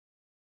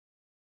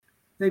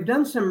they've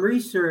done some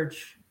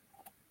research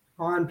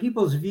on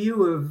people's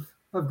view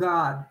of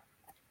God.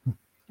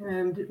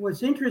 And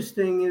what's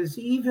interesting is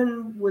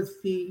even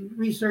with the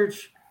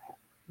research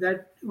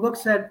that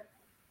looks at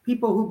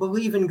people who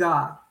believe in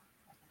God,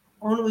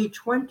 only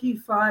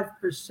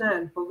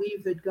 25%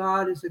 believe that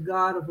God is a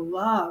God of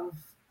love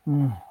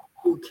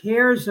who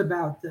cares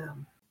about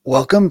them.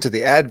 Welcome to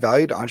the Add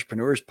Value to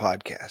Entrepreneurs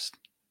podcast,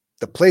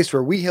 the place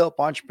where we help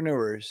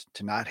entrepreneurs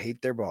to not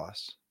hate their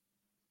boss.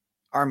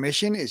 Our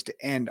mission is to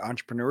end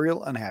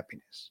entrepreneurial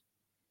unhappiness.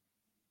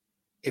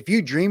 If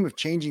you dream of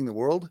changing the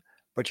world,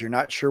 but you're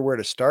not sure where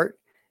to start,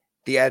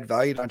 the Add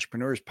Value to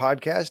Entrepreneurs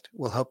podcast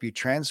will help you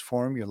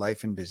transform your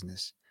life and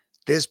business.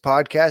 This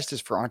podcast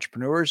is for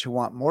entrepreneurs who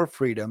want more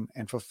freedom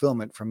and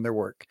fulfillment from their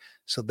work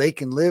so they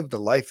can live the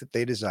life that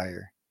they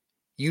desire.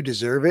 You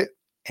deserve it,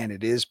 and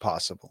it is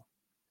possible.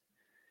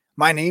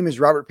 My name is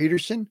Robert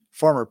Peterson,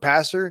 former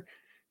pastor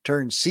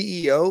turned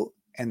CEO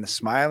and the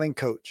smiling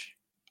coach.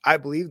 I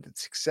believe that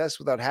success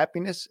without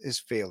happiness is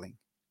failing,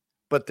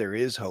 but there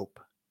is hope.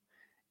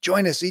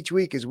 Join us each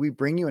week as we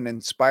bring you an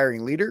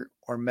inspiring leader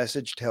or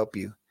message to help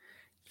you.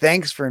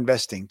 Thanks for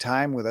investing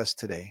time with us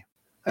today.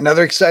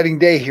 Another exciting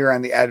day here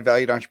on the Add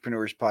Value to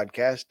Entrepreneurs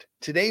podcast.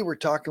 Today we're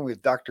talking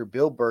with Dr.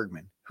 Bill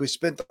Bergman, who has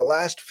spent the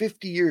last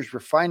 50 years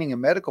refining a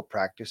medical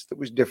practice that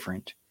was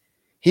different.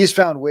 He has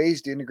found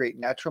ways to integrate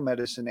natural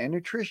medicine and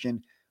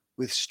nutrition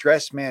with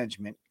stress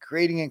management,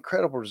 creating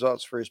incredible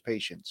results for his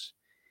patients.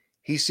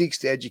 He seeks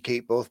to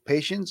educate both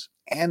patients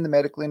and the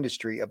medical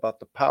industry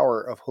about the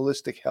power of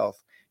holistic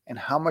health and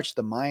how much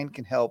the mind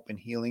can help in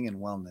healing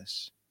and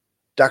wellness.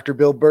 Dr.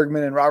 Bill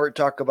Bergman and Robert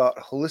talk about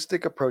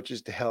holistic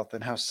approaches to health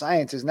and how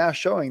science is now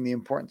showing the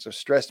importance of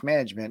stress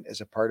management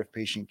as a part of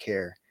patient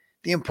care,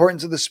 the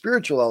importance of the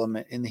spiritual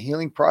element in the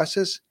healing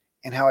process,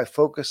 and how a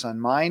focus on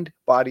mind,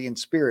 body, and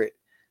spirit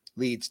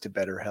leads to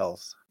better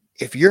health.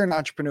 If you're an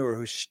entrepreneur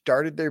who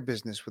started their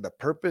business with a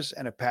purpose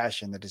and a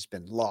passion that has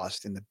been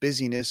lost in the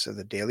busyness of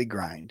the daily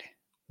grind,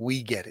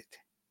 we get it.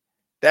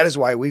 That is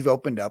why we've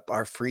opened up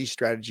our free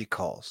strategy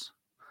calls.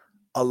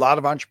 A lot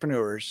of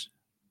entrepreneurs,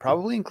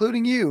 probably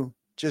including you,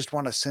 just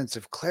want a sense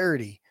of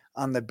clarity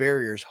on the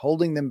barriers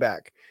holding them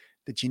back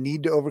that you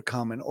need to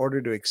overcome in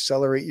order to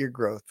accelerate your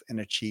growth and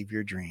achieve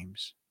your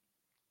dreams.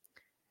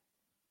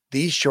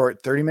 These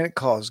short 30-minute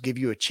calls give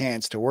you a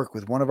chance to work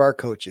with one of our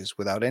coaches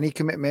without any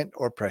commitment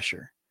or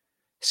pressure.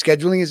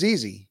 Scheduling is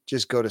easy.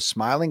 Just go to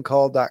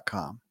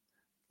smilingcall.com.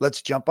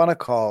 Let's jump on a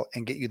call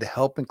and get you the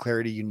help and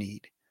clarity you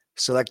need.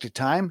 Select a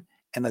time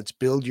and let's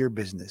build your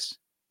business.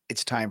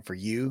 It's time for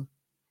you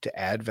to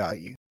add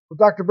value. Well,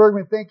 Dr.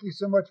 Bergman, thank you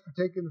so much for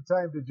taking the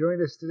time to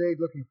join us today.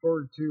 Looking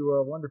forward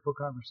to a wonderful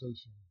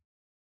conversation.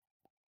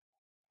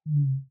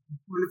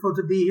 Wonderful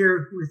to be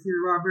here with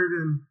you, Robert,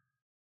 and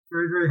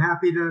very, very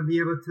happy to be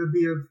able to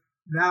be of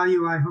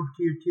value, I hope,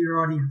 to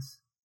your audience.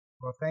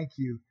 Well, thank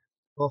you.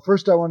 Well,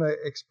 first I want to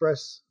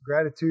express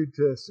gratitude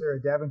to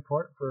Sarah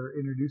Davenport for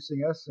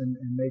introducing us and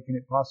making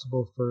it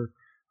possible for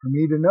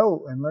me to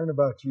know and learn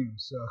about you.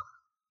 So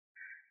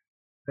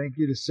thank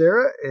you to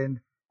Sarah. And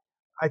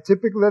I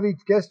typically let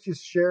each guest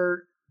just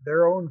share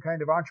their own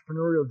kind of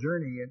entrepreneurial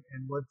journey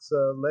and what's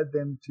led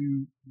them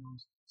to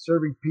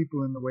serving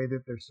people in the way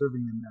that they're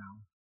serving them now.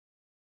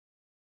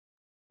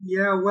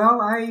 Yeah, well,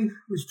 I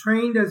was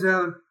trained as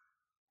a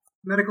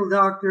medical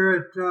doctor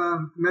at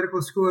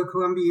medical school at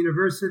Columbia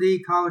University,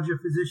 College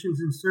of Physicians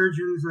and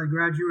Surgeons. I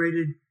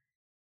graduated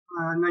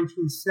in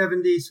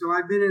 1970, so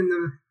I've been in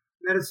the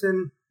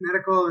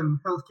medical and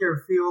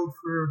healthcare field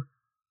for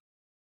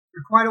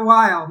quite a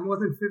while, more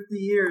than 50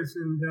 years.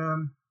 And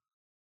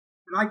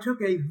I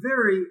took a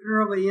very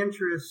early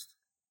interest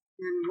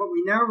in what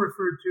we now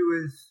refer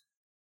to as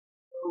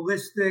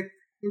holistic,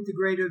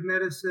 integrative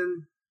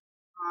medicine.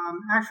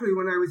 Actually,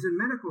 when I was in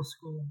medical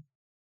school,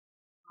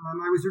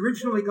 I was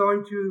originally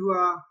going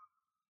to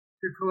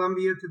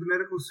Columbia, to the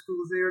medical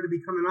school there, to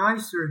become an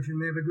eye surgeon.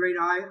 They have a great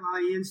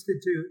eye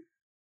institute.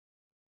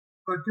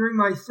 But during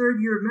my third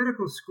year of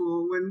medical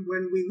school,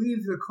 when we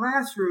leave the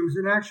classrooms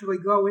and actually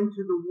go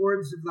into the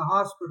wards of the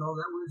hospital,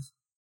 that was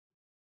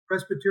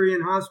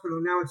Presbyterian Hospital.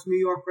 Now it's New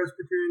York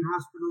Presbyterian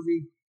Hospital,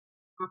 the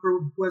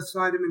Upper West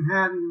Side of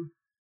Manhattan.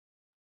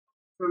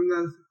 From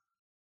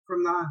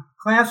the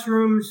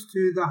classrooms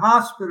to the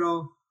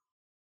hospital,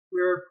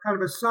 we're kind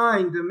of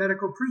assigned a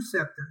medical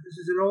preceptor. This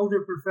is an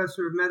older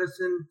professor of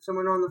medicine,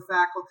 someone on the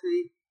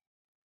faculty,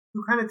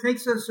 who kind of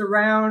takes us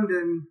around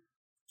and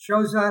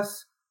shows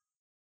us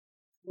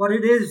what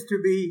it is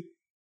to be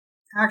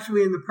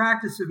actually in the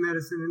practice of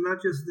medicine and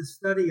not just the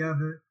study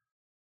of it.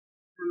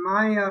 And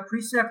my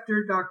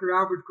preceptor, Dr.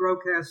 Albert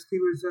Grokest, he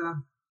was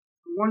a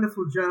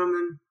wonderful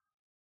gentleman.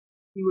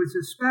 He was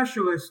a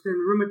specialist in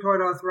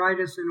rheumatoid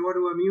arthritis and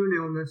autoimmune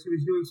illness. He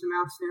was doing some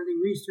outstanding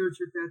research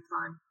at that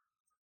time.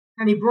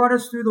 And he brought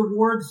us through the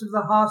wards of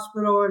the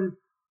hospital and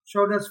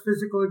showed us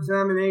physical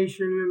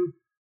examination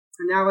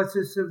and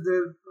analysis of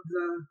the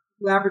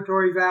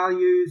laboratory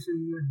values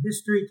and the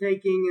history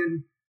taking.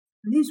 And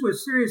these were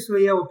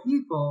seriously ill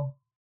people.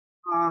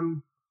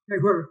 They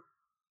were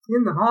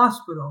in the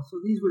hospital, so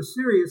these were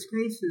serious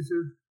cases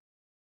of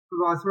of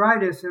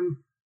arthritis and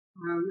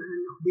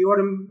the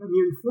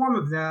autoimmune form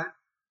of that.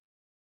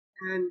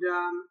 And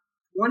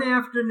one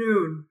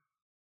afternoon,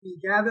 he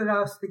gathered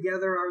us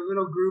together, our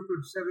little group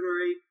of 7 or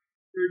 8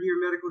 third-year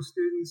medical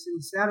students, and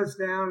he sat us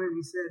down and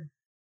he said,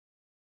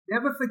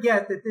 "Never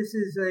forget that this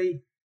is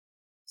a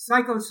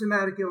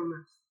psychosomatic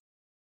illness."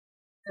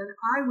 And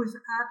I was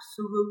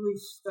absolutely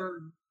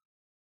stunned.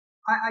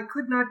 I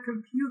could not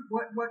compute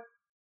what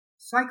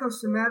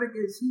psychosomatic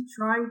is. He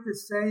trying to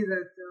say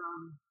that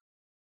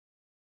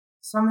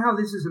somehow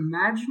this is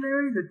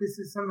imaginary, that this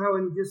is somehow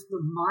in just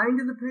the mind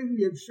of the patient?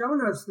 He had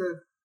shown us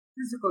the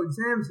physical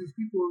exams. These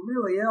people were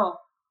really ill.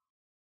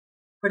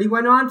 But he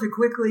went on to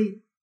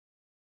quickly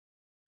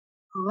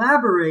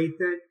elaborate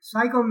that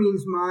psycho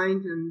means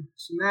mind and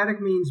somatic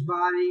means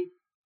body.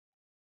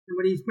 And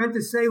what he meant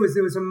to say was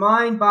there was a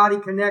mind-body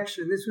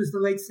connection. This was the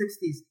late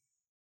 60s.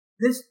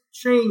 This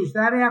changed,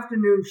 that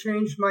afternoon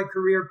changed my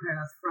career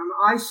path from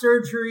eye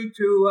surgery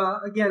to,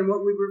 again,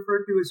 what we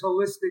refer to as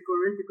holistic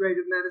or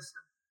integrative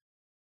medicine.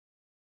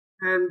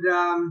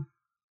 And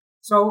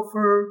so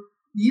for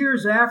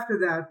years after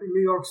that, in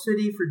New York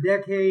City for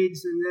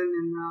decades, and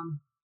then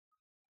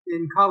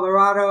in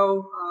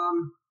Colorado,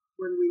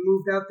 when we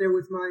moved out there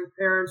with my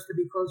parents to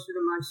be closer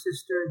to my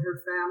sister and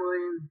her family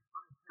and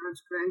my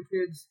parents'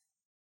 grandkids.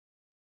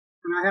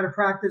 And I had a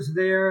practice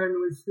there, and it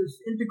was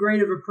this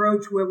integrative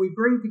approach where we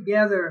bring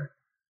together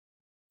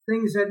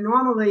things that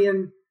normally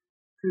in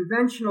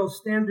conventional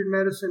standard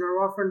medicine are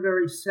often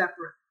very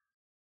separate.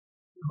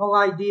 The whole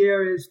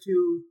idea is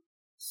to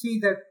see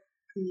that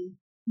the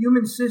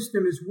human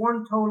system is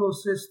one total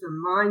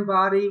system, mind,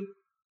 body.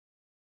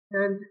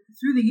 And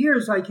through the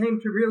years, I came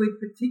to really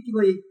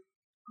particularly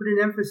put an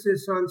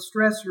emphasis on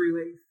stress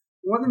relief,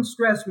 more than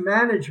stress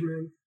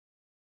management,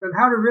 but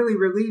how to really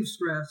relieve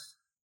stress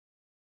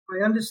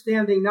by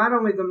understanding not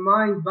only the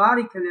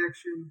mind-body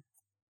connection,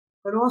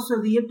 but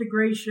also the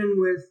integration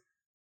with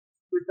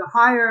the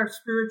higher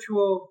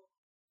spiritual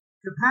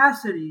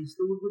capacities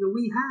that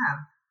we have.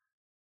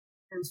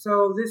 And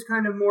so this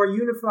kind of more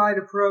unified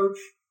approach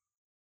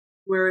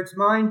where it's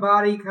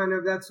mind-body,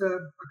 that's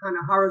a kind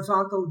of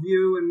horizontal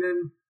view, and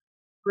then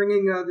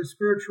bringing the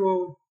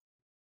spiritual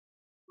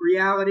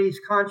realities,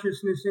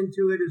 consciousness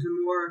into it as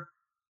a more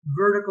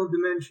vertical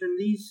dimension.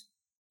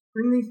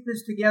 Bring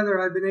this together,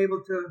 I've been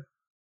able to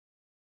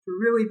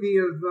really be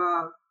of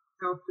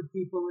help to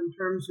people in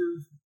terms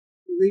of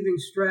relieving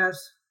stress,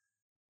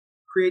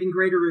 creating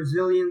greater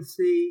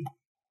resiliency,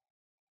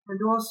 and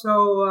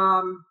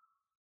also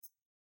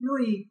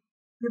really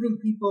giving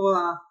people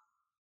a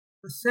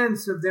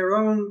sense of their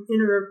own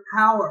inner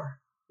power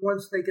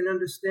once they can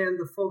understand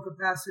the full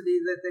capacity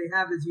that they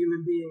have as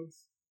human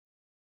beings.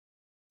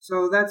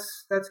 So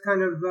that's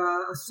kind of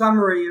a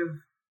summary of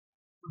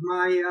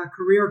my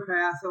career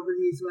path over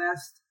these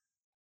last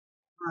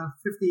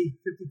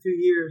 52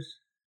 years.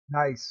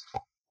 Nice.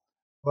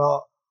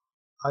 Well,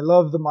 I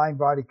love the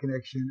mind-body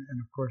connection,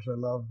 and of course I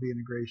love the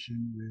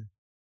integration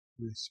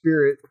with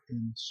spirit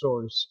and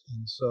source.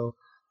 And so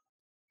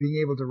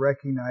being able to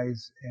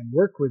recognize and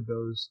work with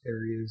those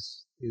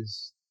areas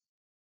is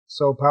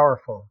so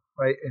powerful,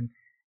 right?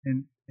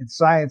 And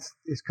science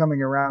is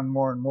coming around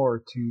more and more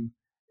to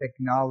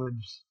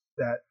acknowledge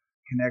that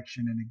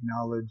connection and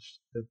acknowledge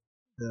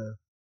the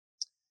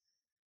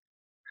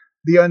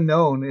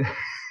unknown.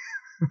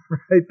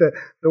 Right,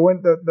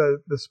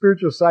 the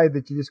spiritual side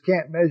that you just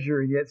can't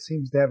measure and yet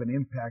seems to have an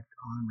impact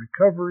on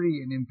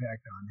recovery, an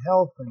impact on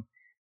health,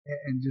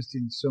 and just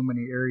in so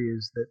many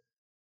areas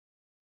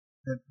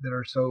that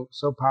are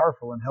so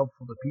powerful and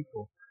helpful to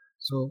people.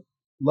 So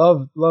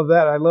love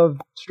that. I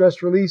love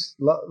stress release.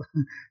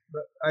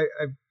 I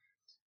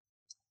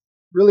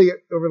really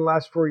over the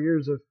last 4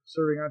 years of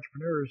serving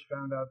entrepreneurs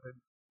found out that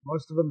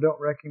most of them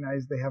don't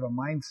recognize they have a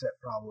mindset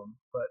problem,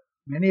 but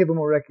many of them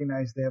will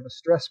recognize they have a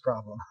stress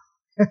problem.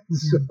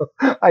 So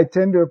I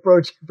tend to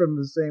approach it from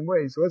the same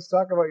way. So let's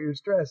talk about your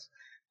stress,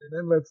 and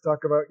then let's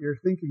talk about your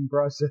thinking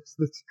process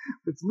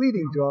that's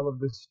leading to all of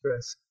this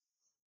stress.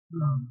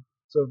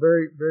 So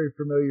very, very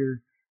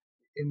familiar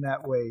in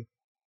that way.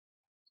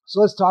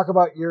 So let's talk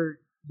about your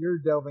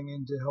delving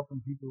into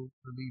helping people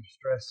relieve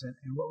stress,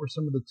 and what were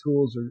some of the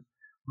tools or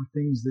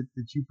things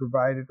that you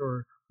provided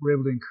or were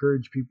able to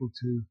encourage people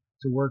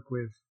to work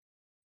with?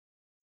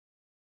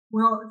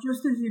 Well,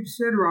 just as you've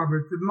said,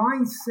 Robert, the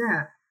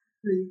mindset,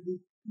 the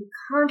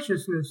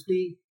consciousness,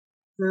 the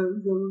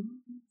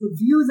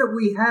view that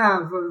we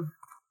have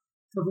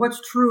of what's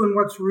true and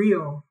what's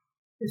real,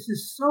 this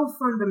is so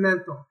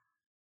fundamental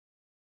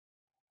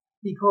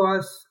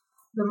because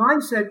the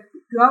mindset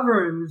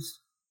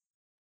governs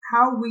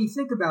how we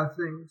think about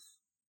things.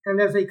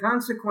 And as a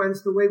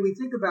consequence, the way we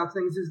think about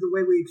things is the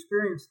way we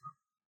experience them.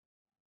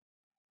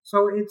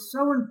 So it's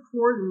so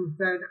important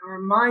that our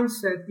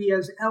mindset be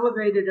as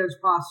elevated as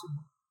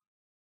possible.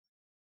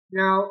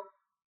 Now,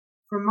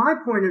 from my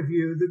point of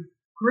view, the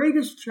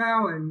greatest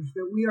challenge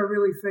that we are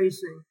really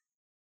facing,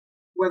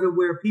 whether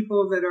we're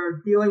people that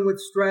are dealing with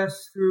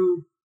stress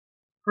through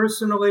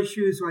personal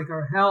issues like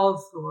our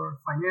health or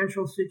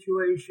financial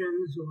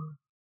situations, or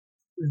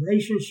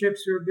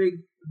relationships are a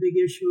big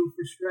issue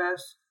for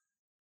stress,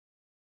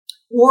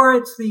 or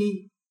it's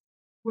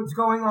what's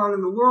going on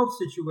in the world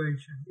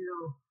situation.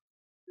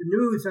 The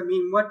news. I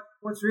mean,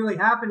 what's really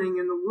happening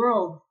in the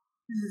world?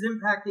 This is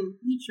impacting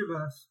each of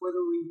us,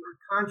 whether we are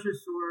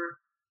conscious or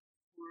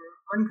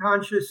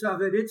unconscious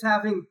of it. It's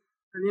having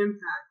an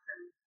impact,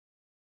 and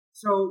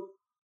so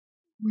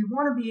we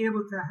want to be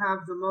able to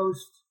have the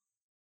most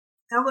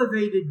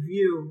elevated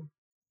view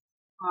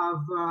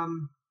of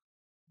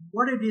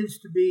what it is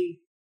to be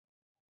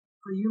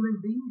a human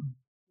being.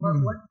 What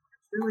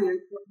really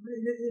it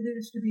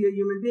is to be a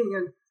human being.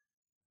 And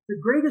the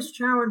greatest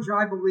challenge,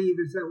 I believe,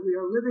 is that we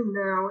are living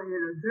now in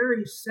a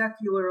very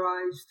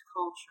secularized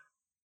culture.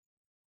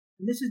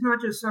 And this is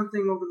not just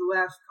something over the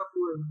last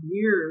couple of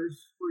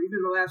years or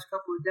even the last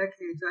couple of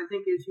decades. I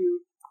think as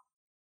you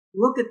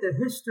look at the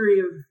history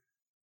of,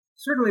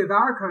 certainly of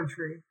our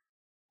country,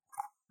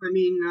 I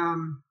mean,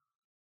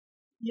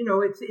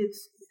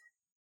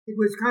 it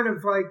was kind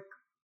of like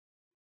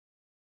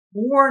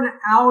born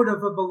out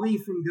of a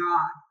belief in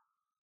God.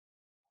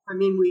 I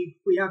mean,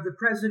 we have the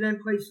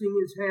president placing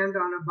his hand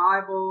on a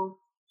Bible,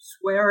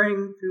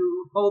 swearing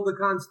to uphold the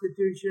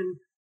Constitution.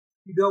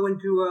 You go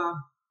into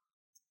a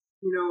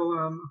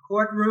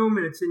courtroom,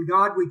 and it's in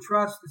God we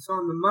trust. It's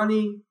on the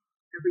money,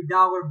 every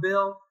dollar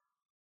bill.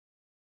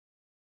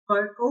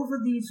 But over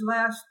these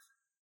last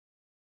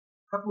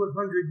couple of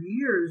hundred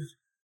years,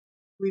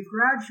 we've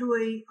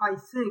gradually, I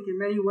think, in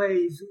many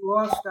ways,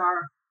 lost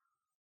our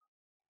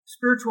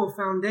spiritual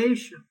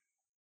foundation.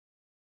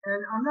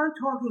 And I'm not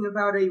talking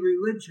about a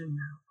religion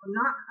now.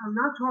 I'm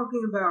not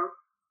talking about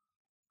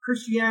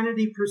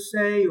Christianity per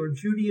se, or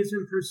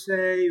Judaism per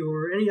se,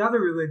 or any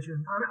other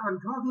religion. I'm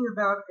talking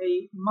about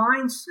a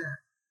mindset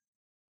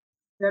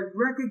that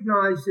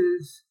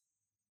recognizes,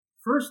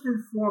 first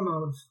and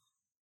foremost,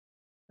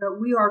 that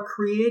we are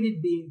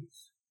created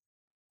beings.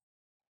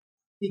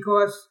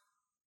 Because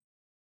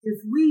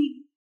if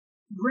we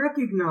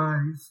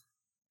recognize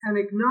and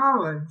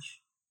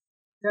acknowledge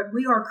that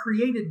we are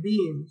created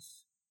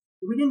beings,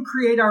 we didn't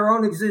create our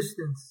own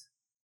existence.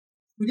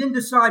 We didn't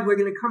decide we're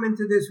going to come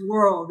into this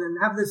world and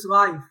have this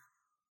life.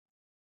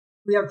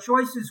 We have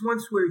choices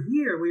once we're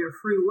here. We have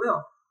free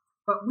will.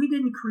 But we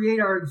didn't create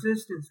our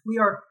existence. We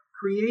are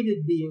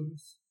created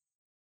beings.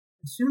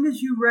 As soon as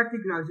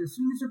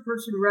a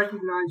person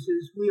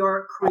recognizes we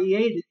are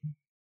created,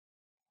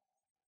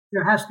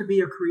 there has to be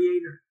a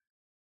creator.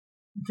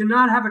 You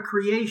cannot have a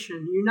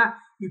creation.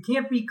 You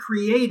can't be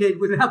created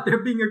without there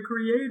being a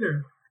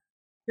creator.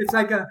 It's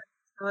like a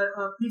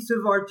piece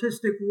of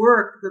artistic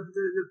work, the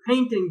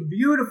painting, the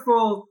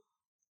beautiful,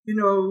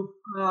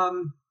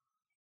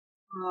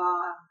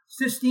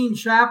 Sistine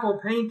Chapel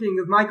painting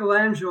of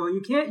Michelangelo.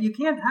 You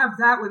can't have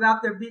that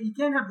without you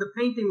can't have the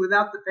painting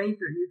without the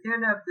painter. You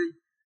can't have the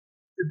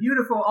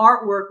beautiful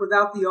artwork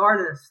without the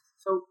artist.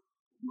 So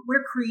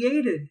we're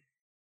created.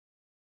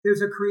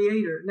 There's a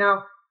creator.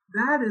 Now,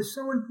 that is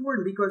so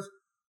important because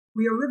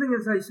we are living,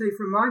 as I say,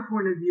 from my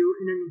point of view,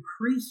 in an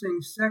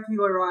increasing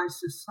secularized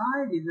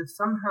society that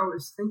somehow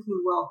is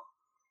thinking, well,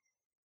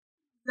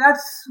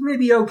 that's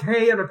maybe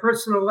okay on a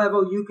personal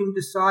level. You can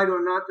decide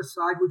or not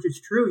decide, which is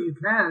true. You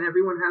can.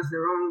 Everyone has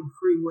their own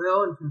free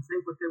will and can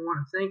think what they want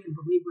to think and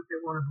believe what they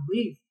want to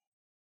believe.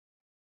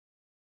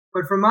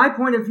 But from my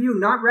point of view,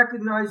 not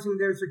recognizing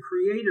there's a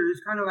creator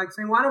is kind of like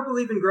saying, well, I don't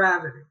believe in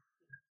gravity.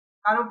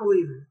 I don't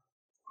believe in it.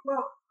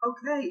 Well,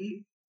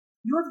 okay,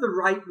 you have the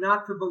right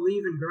not to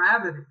believe in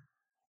gravity.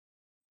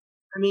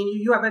 I mean,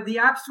 you have the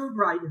absolute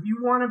right. If you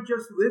want to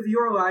just live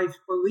your life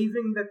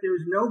believing that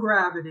there's no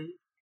gravity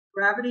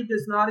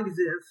does not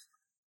exist,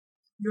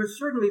 you're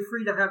certainly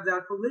free to have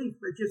that belief.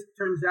 It just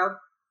turns out,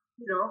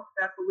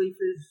 that belief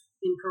is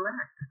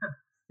incorrect.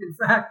 In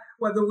fact,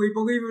 whether we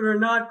believe it or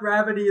not,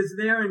 gravity is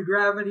there and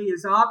gravity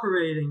is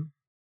operating.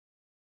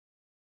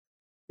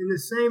 In the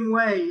same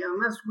way,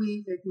 unless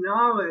we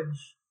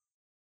acknowledge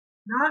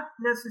not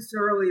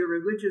necessarily a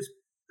religious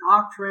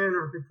doctrine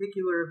or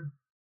particular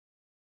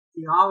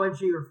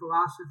theology or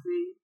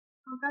philosophy,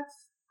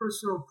 that's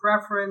personal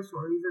preference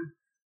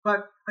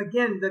but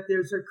again, that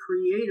there's a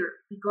creator,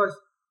 because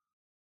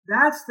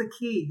that's the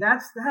key.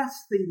 That's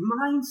the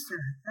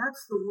mindset.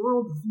 That's the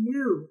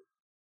worldview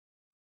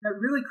that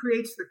really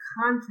creates the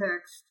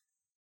context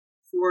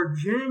for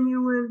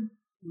genuine,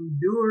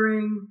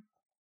 enduring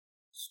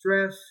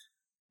stress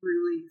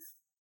relief.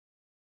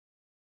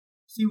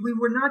 See, we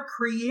were not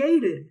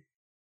created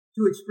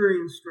to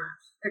experience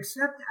stress,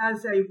 except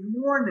as a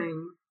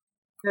warning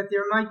that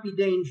there might be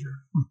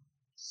danger.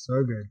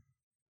 So good.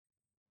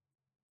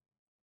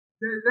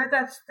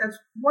 That's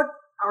what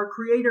our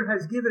Creator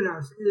has given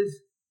us,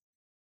 is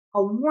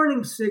a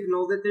warning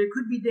signal that there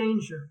could be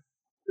danger,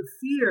 the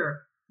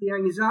fear, the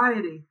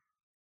anxiety.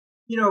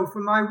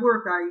 For my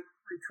work, I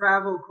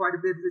travel quite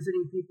a bit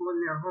visiting people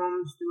in their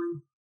homes,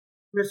 doing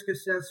risk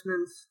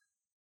assessments.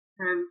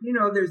 And,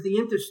 there's the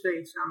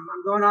interstates.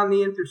 I'm going on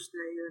the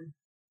interstate. And,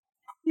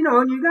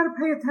 and you got to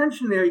pay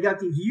attention there. You got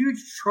these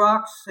huge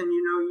trucks and,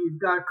 you've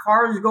got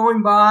cars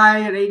going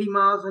by at 80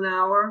 miles an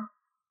hour.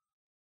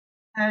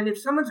 And if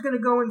someone's going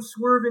to go and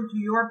swerve into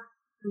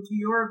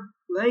your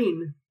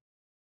lane,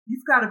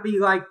 you've got to be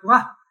like,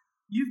 wow,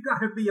 you've got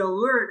to be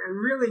alert. And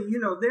really,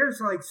 there's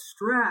like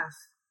stress.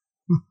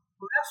 Well,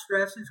 that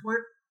stress is what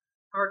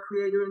our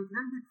Creator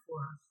intended for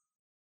us.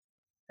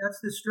 That's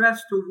the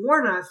stress to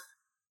warn us,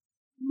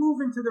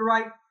 move into the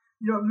right,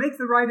 make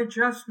the right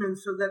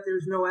adjustments so that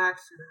there's no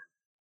accident.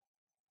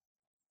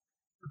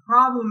 The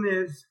problem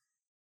is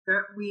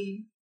that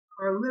we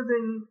are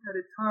living at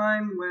a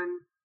time when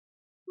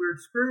we're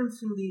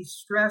experiencing these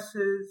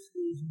stresses,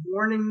 these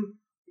warning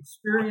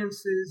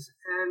experiences,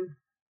 and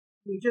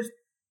we just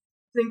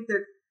think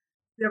that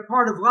they're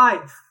part of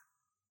life,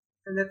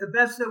 and that the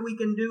best that we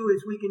can do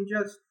is we can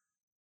just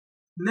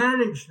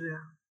manage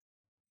them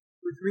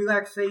with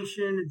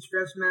relaxation and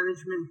stress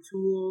management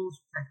tools,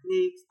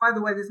 techniques. By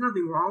the way, there's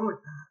nothing wrong with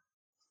that.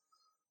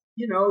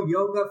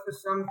 Yoga for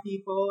some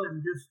people,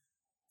 and just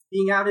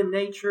being out in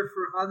nature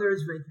for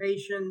others,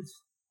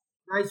 vacations,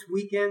 nice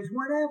weekends,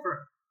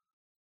 whatever.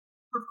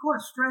 Of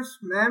course, stress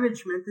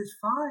management is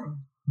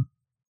fine.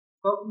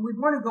 But we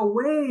want to go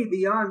way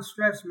beyond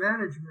stress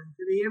management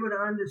to be able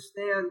to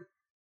understand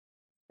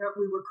that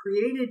we were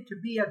created to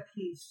be at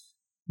peace.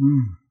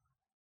 Mm.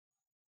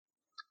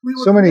 We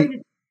were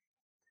created.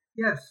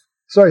 Yes.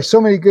 Sorry,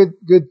 so many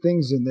good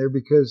things in there,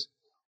 because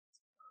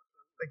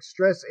like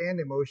stress and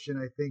emotion,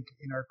 I think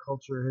in our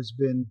culture has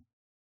been,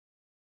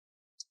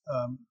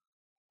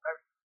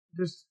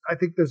 I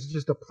think there's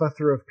just a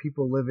plethora of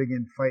people living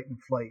in fight and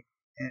flight,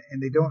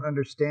 and they don't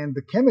understand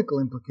the chemical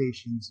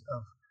implications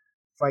of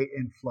fight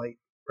and flight,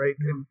 right?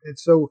 Mm-hmm. And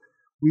so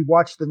we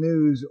watch the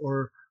news,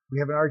 or we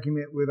have an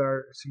argument with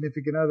our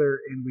significant other,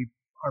 and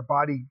our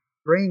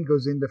brain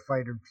goes into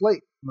fight or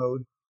flight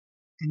mode,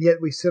 and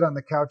yet we sit on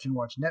the couch and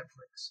watch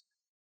Netflix.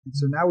 And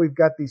so now we've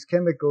got these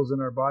chemicals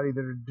in our body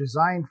that are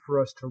designed for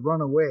us to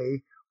run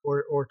away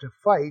or to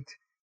fight,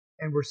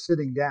 and we're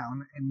sitting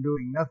down and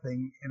doing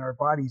nothing, and our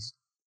body's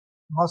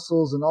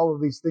muscles and all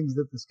of these things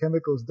that this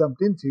chemical is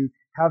dumped into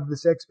have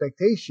this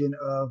expectation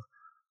of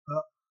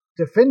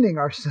defending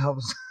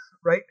ourselves,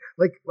 right?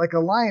 Like a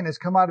lion has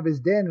come out of his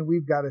den, and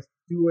we've got to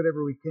do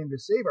whatever we can to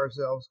save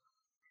ourselves,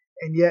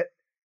 and yet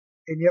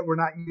we're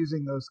not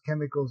using those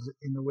chemicals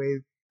in the way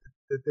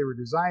that they were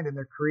designed, and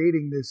they're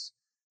creating this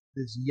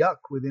yuck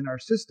within our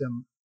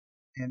system,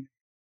 and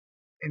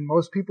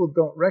most people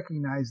don't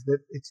recognize that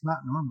it's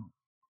not normal.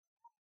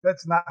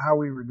 That's not how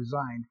we were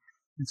designed.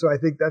 And so I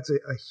think that's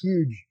a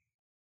huge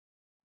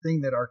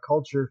thing, that our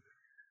culture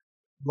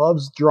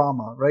loves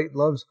drama, right?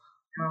 Loves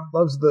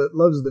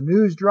the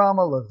news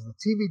drama, loves the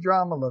TV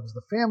drama, loves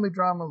the family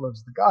drama,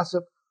 loves the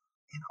gossip,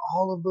 and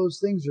all of those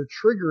things are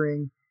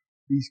triggering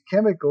these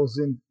chemicals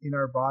in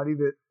our body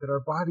that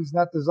our body's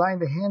not designed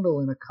to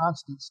handle in a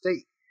constant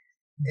state.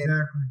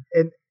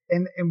 Exactly.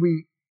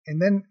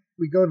 And then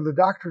we go to the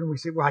doctor and we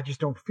say, well, I just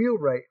don't feel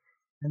right.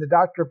 And the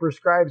doctor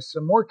prescribes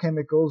some more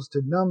chemicals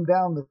to numb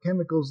down the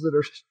chemicals that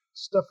are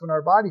stuffing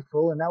our body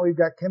full. And now we've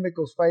got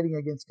chemicals fighting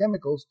against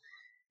chemicals.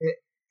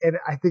 And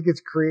I think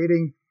it's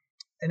creating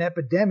an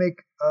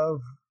epidemic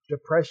of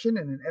depression,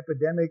 and an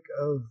epidemic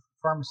of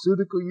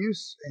pharmaceutical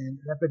use, and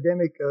an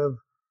epidemic of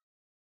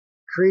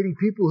creating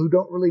people who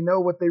don't really know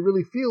what they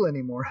really feel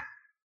anymore.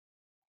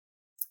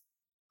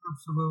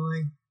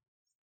 Absolutely.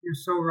 You're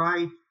so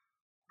right.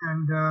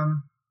 And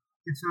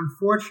it's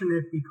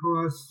unfortunate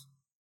because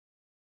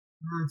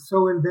it's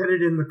so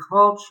embedded in the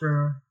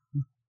culture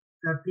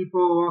that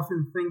people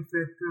often think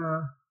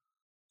that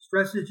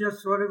stress is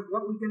just sort of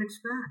what we can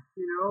expect.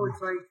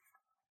 It's like,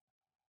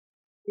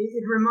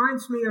 it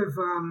reminds me of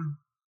an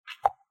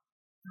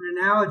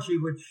analogy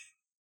which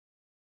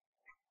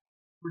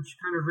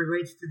kind of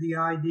relates to the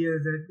idea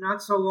that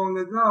not so long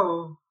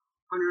ago,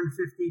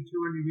 150,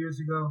 200 years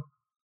ago,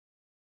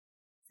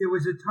 there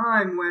was a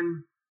time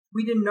when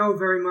we didn't know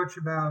very much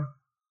about,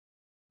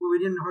 we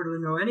didn't hardly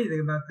know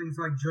anything about things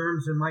like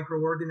germs and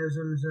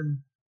microorganisms,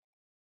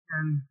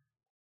 and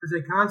as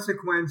a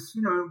consequence,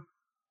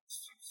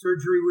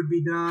 surgery would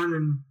be done,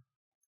 and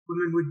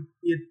women would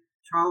be at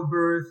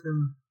childbirth,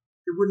 and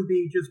it wouldn't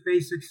be just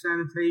basic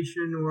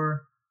sanitation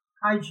or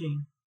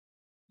hygiene,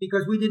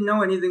 because we didn't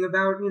know anything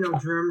about,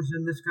 germs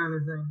and this kind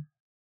of thing.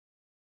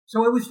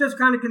 So it was just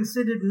kind of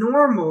considered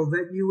normal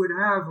that you would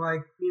have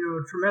a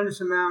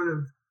tremendous amount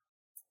of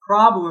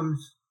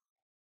problems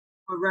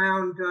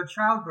around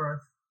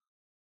childbirth,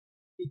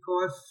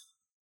 because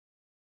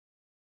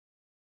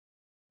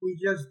we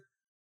just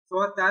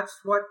thought that's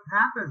what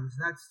happens.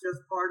 That's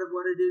just part of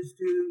what it is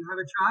to have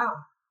a child.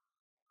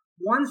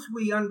 Once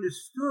we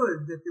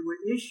understood that there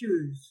were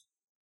issues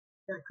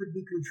that could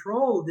be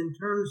controlled in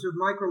terms of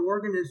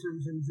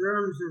microorganisms and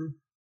germs and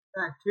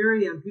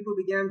bacteria, and people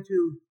began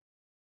to,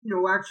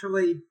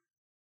 actually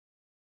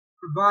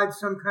provide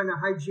some kind of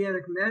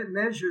hygienic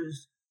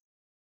measures,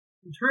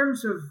 in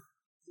terms of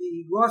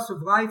the loss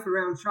of life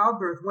around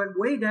childbirth went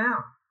way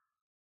down.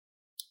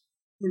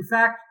 In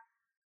fact,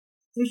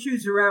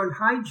 issues around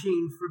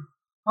hygiene for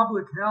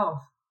public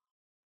health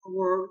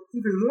were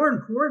even more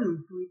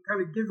important. We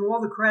kind of give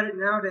all the credit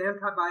now to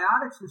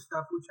antibiotics and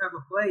stuff, which have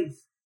a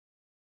place.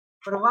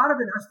 But a lot of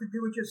it has to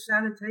do with just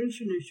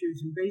sanitation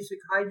issues and basic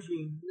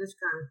hygiene and this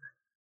kind of thing.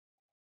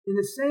 In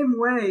the same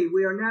way,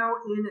 we are now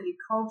in a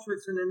culture,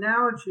 it's an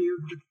analogy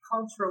of the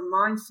cultural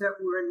mindset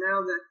we're in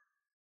now that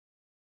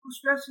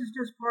stress is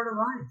just part of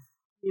life.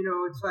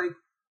 It's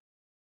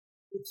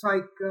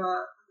like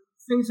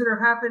things that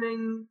are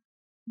happening,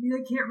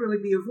 they can't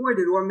really be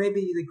avoided, or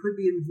maybe they could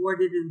be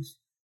avoided. And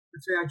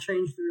let's say I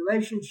changed the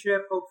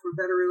relationship, hope for a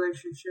better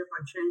relationship.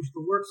 I changed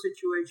the work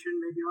situation,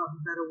 maybe I'll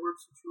have a better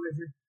work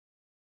situation.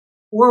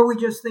 Or we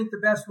just think the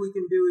best we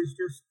can do is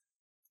just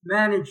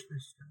manage the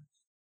stress.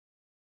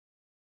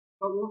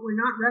 But what we're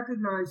not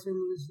recognizing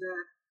is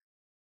that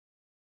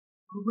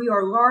we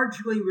are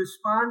largely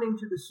responding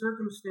to the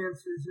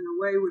circumstances in a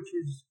way which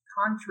is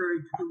contrary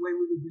to the way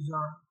we were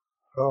designed.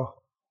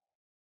 Oh.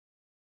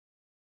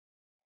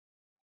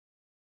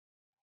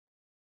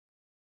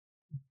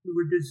 We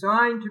were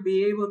designed to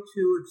be able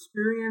to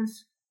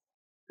experience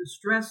the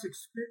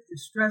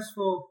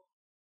stressful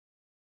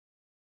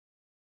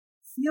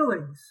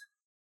feelings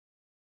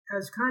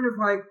as kind of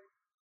like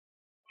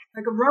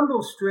a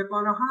rumble strip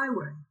on a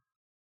highway.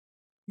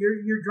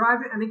 You're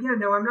driving, and again,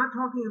 now I'm not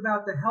talking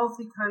about the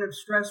healthy kind of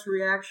stress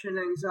reaction,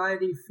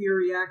 anxiety, fear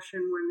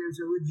reaction when there's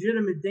a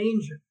legitimate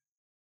danger.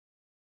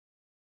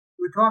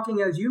 We're talking,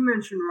 as you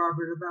mentioned,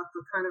 Robert, about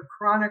the kind of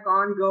chronic,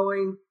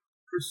 ongoing,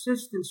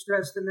 persistent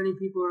stress that many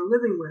people are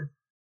living with.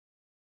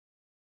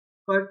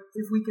 But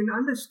if we can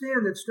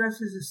understand that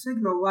stress is a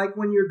signal, like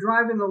when you're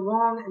driving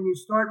along and you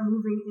start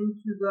moving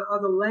into the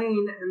other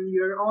lane and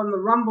you're on the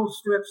rumble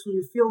strips and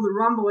you feel the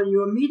rumble and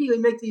you immediately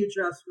make the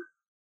adjustment.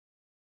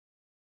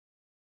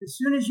 As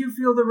soon as you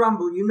feel the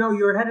rumble, you know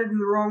you're headed in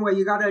the wrong way,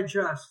 you got to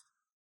adjust.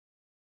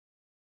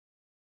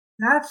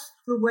 That's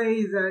the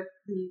way that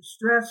the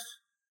stress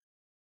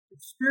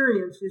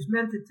experience is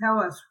meant to tell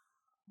us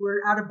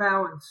we're out of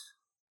balance.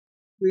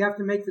 We have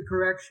to make the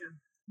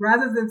correction.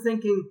 Rather than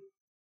thinking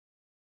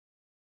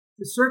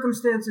the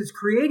circumstances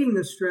creating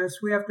the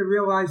stress, we have to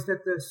realize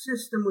that the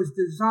system was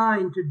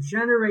designed to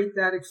generate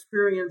that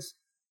experience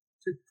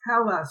to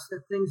tell us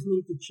that things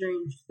need to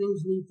change,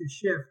 things need to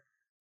shift.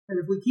 And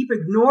if we keep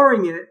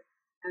ignoring it,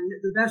 and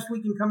the best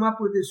we can come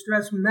up with is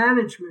stress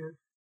management,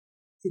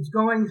 it's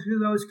going through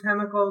those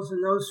chemicals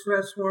and those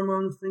stress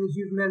hormones, things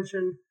you've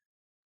mentioned.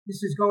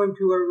 This is going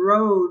to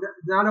erode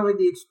not only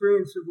the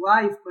experience of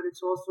life, but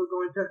it's also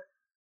going to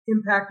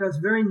impact us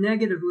very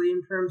negatively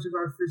in terms of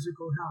our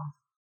physical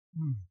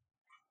health.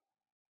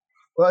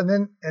 Well,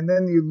 and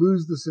then you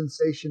lose the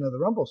sensation of the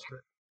rumble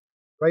strip,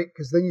 right?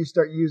 Because then you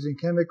start using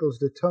chemicals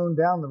to tone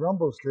down the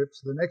rumble strip.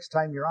 So the next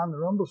time you're on the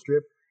rumble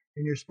strip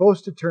and you're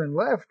supposed to turn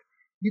left,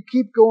 you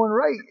keep going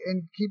right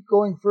and keep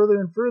going further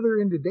and further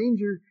into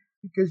danger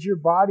because your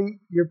body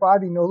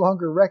no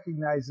longer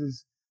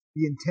recognizes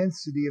the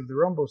intensity of the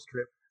rumble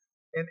strip.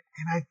 And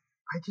I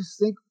just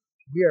think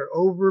we are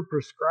over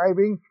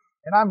prescribing.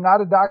 And I'm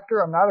not a doctor,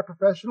 I'm not a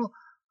professional,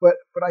 but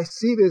I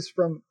see this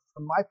from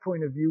my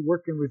point of view,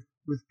 working with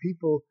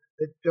people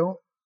that don't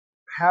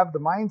have the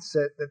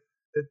mindset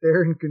that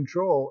they're in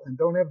control and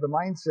don't have the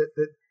mindset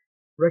that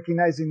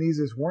recognizing these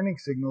as warning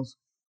signals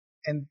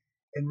and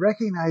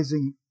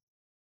recognizing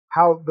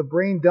how the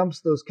brain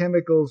dumps those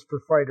chemicals for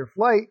fight or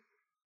flight.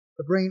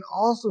 The brain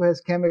also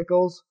has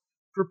chemicals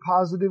for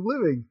positive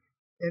living.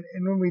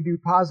 And when we do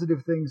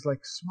positive things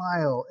like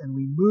smile and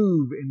we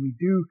move and we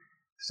do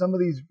some of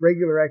these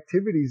regular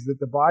activities that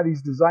the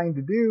body's designed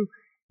to do,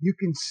 you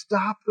can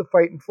stop the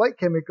fight and flight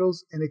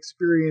chemicals and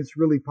experience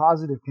really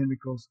positive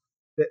chemicals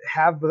that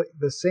have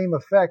the same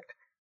effect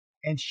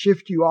and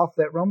shift you off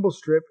that rumble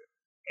strip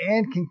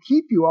and can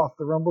keep you off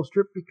the rumble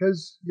strip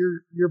because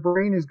your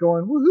brain is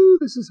going, woohoo,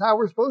 this is how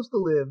we're supposed to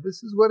live.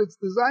 This is what it's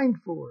designed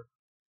for.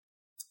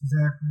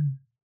 Exactly.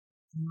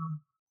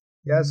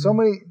 Yeah, so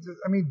many,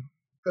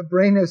 the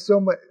brain has so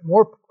much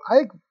more,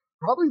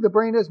 probably the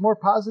brain has more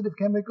positive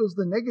chemicals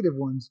than negative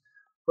ones,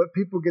 but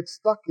people get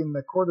stuck in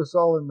the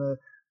cortisol and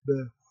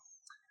the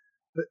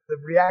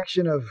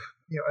reaction of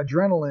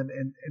adrenaline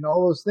and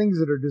all those things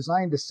that are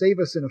designed to save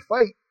us in a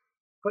fight,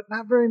 but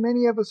not very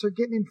many of us are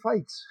getting in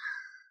fights.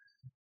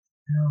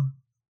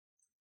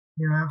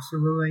 Yeah,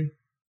 absolutely.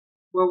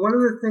 Well, one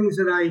of the things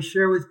that I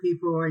share with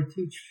people, I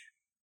teach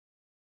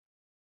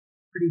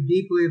pretty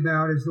deeply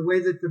about, is the way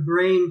that the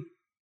brain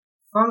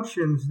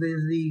functions.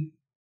 The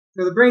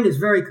brain is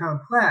very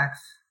complex,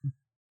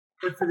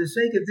 but for the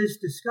sake of this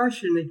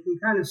discussion, it can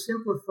kind of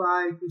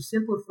be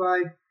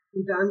simplified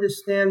into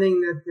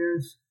understanding that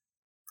there's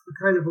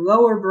a kind of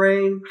lower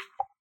brain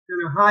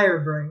and a higher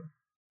brain.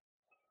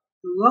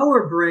 The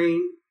lower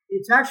brain,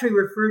 it's actually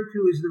referred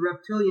to as the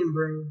reptilian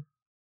brain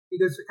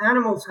because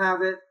animals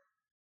have it.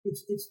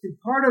 It's the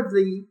part of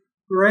the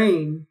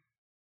brain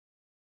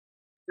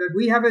that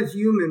we have as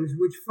humans,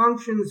 which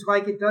functions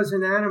like it does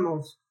in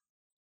animals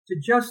to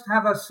just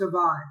have us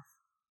survive.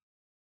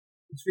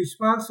 It's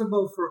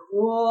responsible for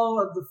all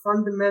of the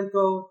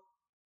fundamental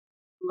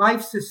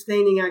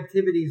life-sustaining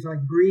activities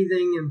like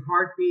breathing and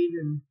heartbeat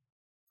and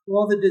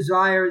all the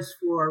desires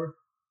for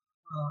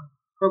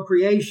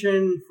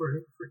procreation,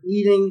 for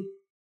eating.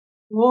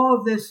 All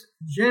of this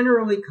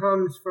generally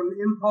comes from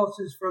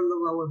impulses from the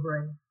lower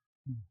brain.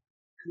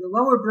 And the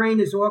lower brain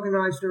is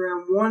organized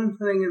around one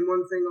thing and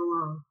one thing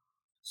alone: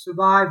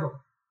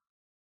 survival.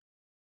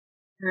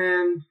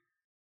 And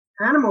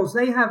animals,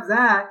 they have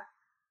that.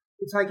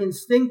 It's like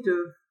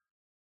instinctive,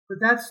 but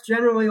that's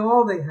generally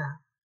all they have.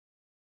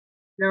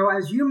 Now,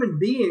 as human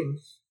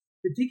beings,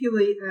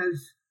 particularly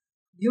as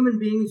human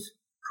beings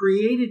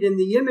created in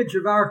the image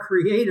of our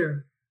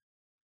Creator,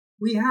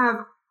 we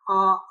have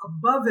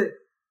above it,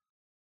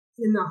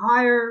 in the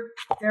higher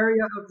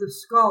area of the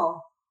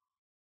skull,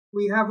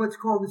 we have what's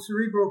called the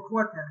cerebral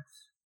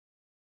cortex.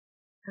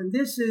 And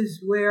this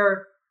is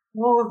where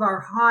all of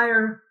our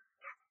higher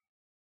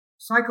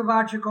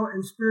psychological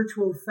and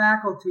spiritual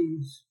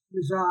faculties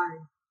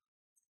reside.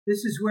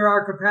 This is where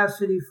our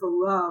capacity for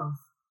love,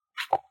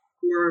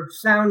 for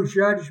sound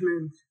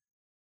judgment,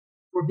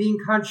 for being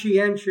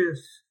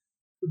conscientious,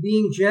 for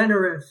being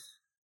generous,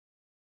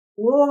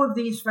 all of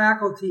these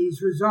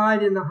faculties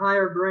reside in the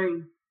higher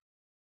brain.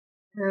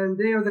 And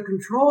they are the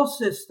control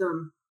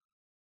system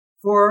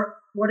for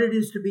what it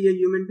is to be a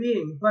human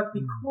being. But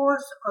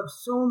because of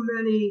so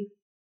many,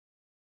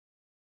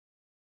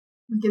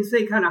 we can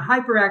say, kind of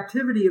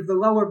hyperactivity of the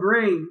lower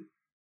brain,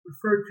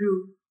 referred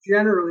to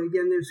generally,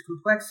 again, there's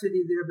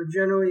complexity there, but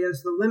generally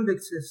as the limbic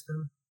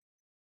system.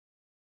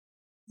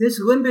 This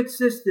limbic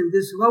system,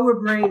 this lower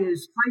brain,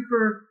 is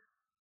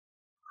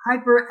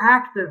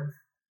hyperactive.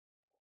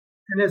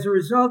 And as a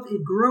result,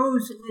 it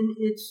grows in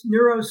its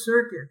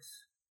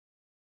neurocircuits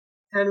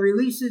and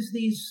releases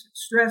these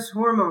stress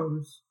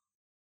hormones,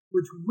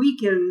 which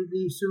weaken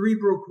the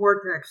cerebral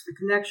cortex, the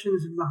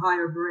connections of the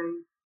higher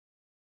brain.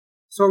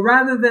 So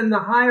rather than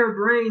the higher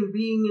brain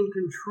being in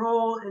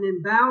control and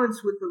in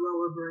balance with the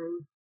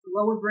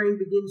lower brain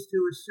begins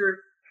to assert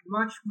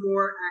much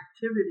more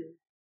activity.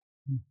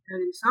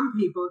 And in some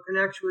people, it can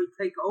actually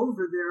take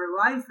over their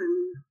life.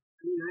 And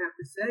I have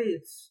to say,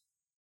 it's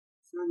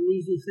not an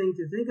easy thing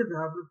to think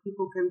about, but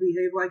people can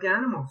behave like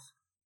animals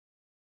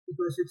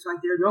because it's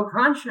like they're no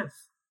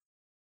conscience.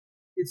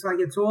 It's like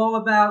it's all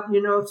about,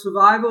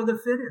 survival of the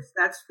fittest.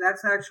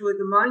 That's actually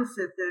the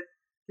mindset that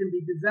can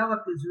be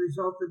developed as a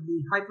result of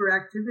the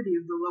hyperactivity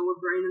of the lower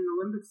brain and the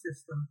limbic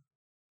system.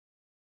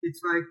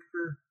 It's like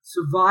the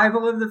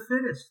survival of the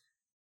fittest,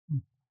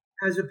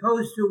 as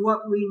opposed to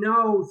what we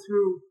know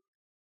through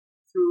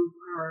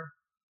our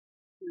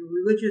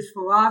religious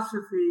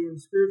philosophy and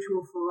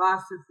spiritual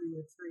philosophy.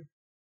 It's like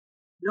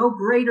no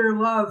greater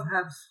love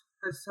has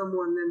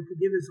someone than to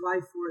give his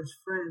life for his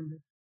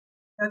friend.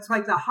 That's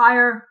like the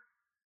higher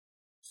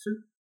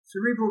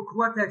cerebral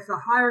cortex, the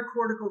higher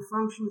cortical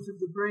functions of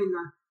the brain,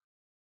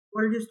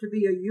 what it is to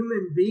be a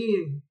human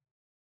being.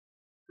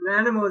 An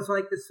animal is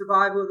like the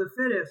survival of the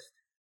fittest,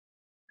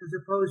 as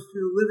opposed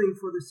to living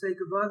for the sake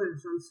of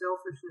others,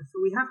 unselfishness. So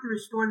we have to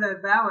restore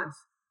that balance.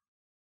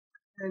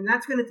 And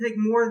that's going to take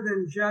more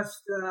than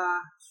just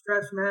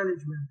stress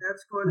management.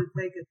 That's going to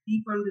take a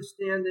deep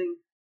understanding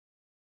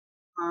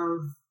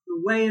of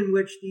the way in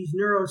which these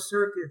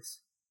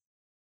neurocircuits,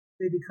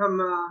 they become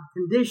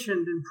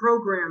conditioned and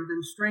programmed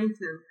and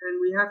strengthened.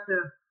 And we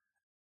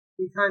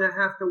kind of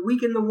have to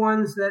weaken the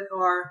ones that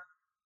are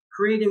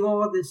creating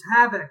all of this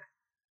havoc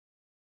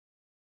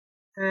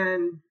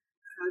and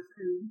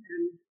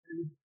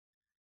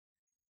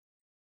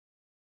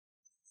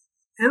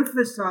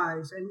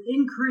emphasize and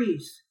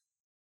increase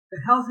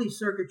the healthy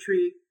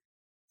circuitry,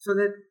 so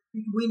that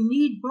we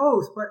need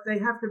both, but they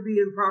have to be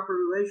in proper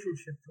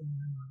relationship to one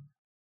another.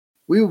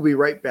 We will be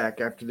right back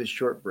after this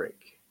short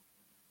break.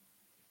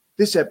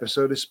 This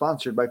episode is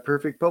sponsored by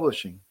Perfect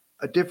Publishing,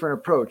 a different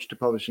approach to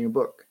publishing a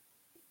book.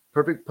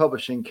 Perfect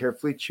Publishing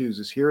carefully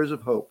chooses heroes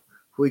of hope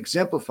who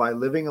exemplify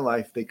living a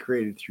life they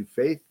created through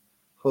faith,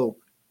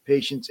 hope,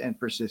 patience, and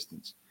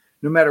persistence.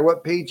 No matter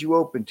what page you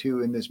open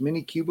to in this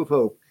mini cube of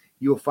hope,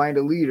 you will find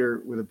a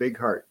leader with a big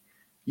heart.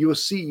 You will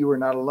see you are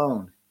not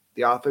alone.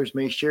 The authors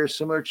may share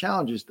similar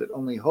challenges that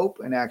only hope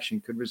and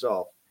action could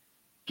resolve.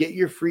 Get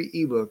your free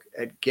ebook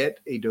at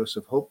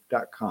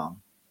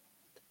getadoseofhope.com.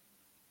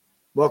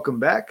 Welcome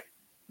back.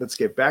 Let's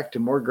get back to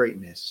more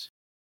greatness.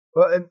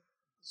 Well, and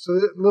so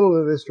a little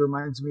of this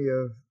reminds me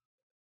of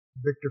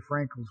Viktor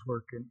Frankl's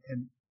work,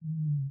 and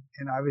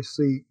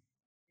obviously,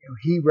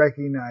 he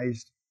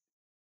recognized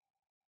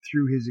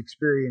through his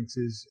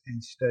experiences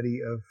and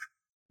study of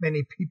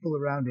many people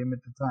around him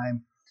at the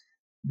time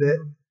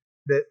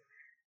that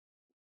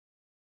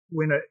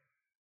when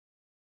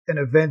an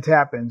event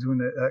happens, when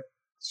a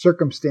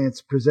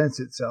circumstance presents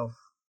itself,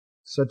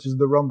 such as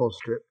the rumble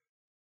strip,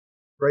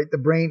 right? The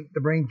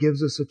brain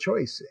gives us a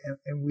choice,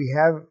 and we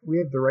have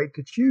the right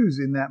to choose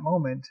in that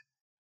moment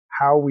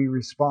how we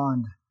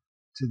respond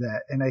to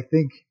that. And I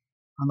think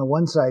on the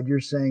one side,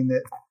 you're saying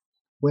that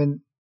when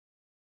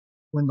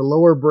the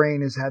lower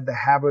brain has had the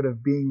habit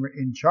of being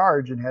in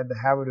charge and had the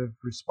habit of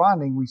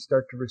responding, we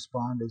start to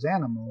respond as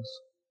animals.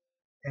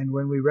 And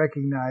when we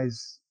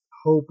recognize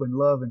hope and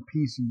love and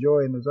peace and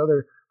joy and those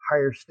other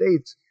higher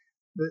states,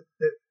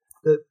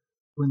 that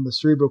when the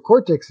cerebral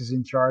cortex is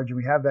in charge and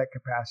we have that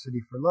capacity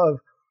for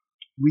love,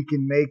 we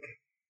can make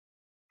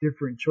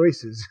different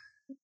choices.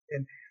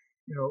 And,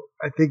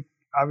 I think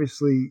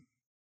obviously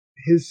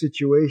his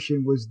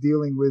situation was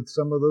dealing with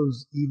some of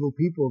those evil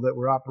people that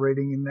were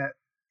operating in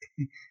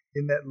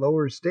that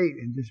lower state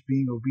and just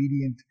being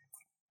obedient.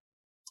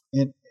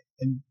 And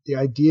the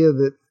idea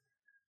that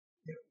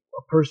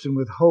a person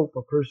with hope,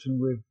 a person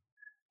with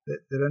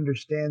that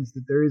understands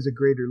that there is a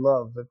greater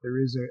love, that there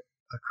is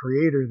a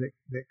creator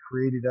that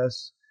created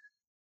us,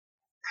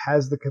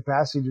 has the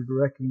capacity to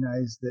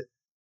recognize that.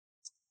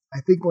 I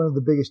think one of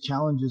the biggest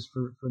challenges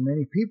for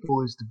many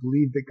people is to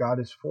believe that God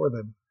is for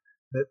them,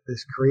 that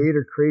this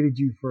creator created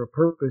you for a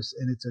purpose,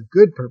 and it's a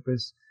good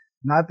purpose,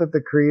 not that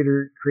the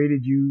creator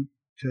created you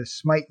to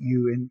smite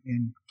you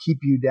and keep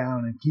you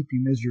down and keep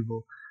you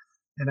miserable.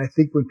 And I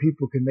think when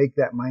people can make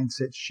that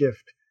mindset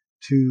shift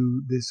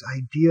to this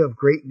idea of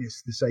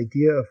greatness, this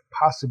idea of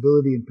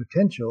possibility and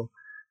potential,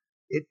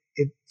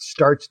 it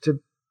starts to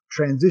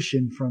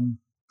transition from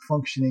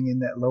functioning in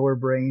that lower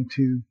brain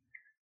to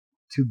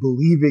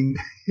believing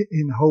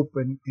in hope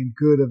and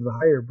good of the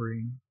higher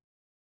brain.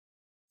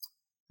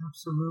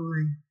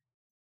 Absolutely.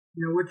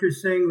 What you're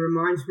saying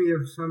reminds me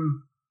of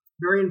some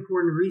very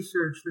important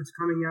research that's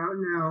coming out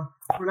now.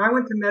 When I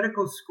went to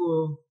medical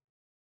school,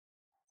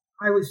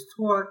 I was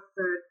taught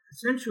that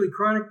essentially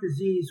chronic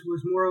disease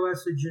was more or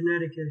less a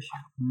genetic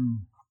issue.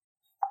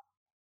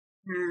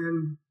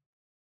 And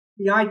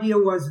the idea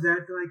was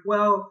that,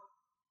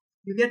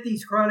 you get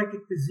these chronic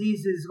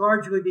diseases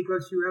largely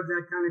because you have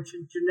that kind of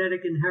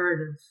genetic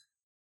inheritance.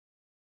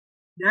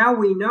 Now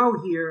we know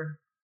here,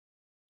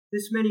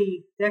 this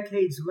many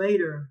decades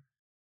later,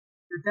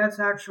 that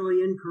that's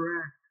actually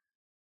incorrect.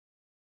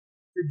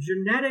 The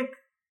genetic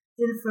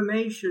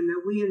information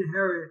that we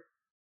inherit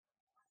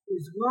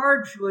is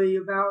largely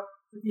about,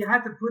 if you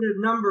had to put a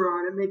number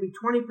on it, maybe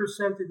 20%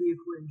 of the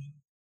equation.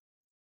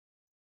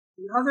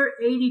 The other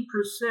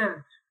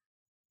 80%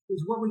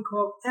 is what we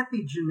call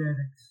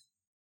epigenetics.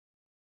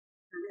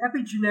 And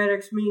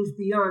epigenetics means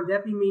beyond.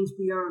 Epi means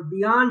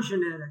beyond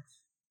genetics.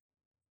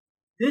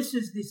 This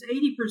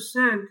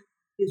 80%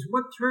 is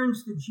what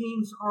turns the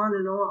genes on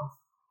and off.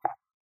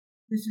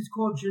 This is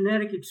called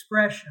genetic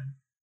expression.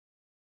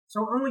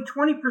 So only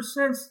 20%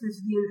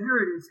 is the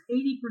inheritance.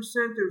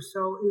 80% or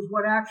so is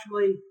what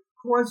actually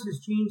causes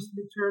genes to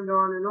be turned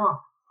on and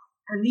off.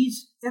 And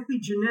these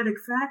epigenetic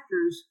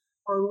factors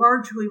are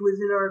largely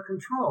within our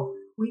control.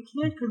 We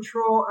can't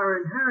control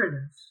our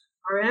inheritance,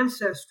 our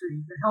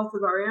ancestry, the health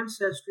of our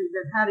ancestry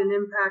that had an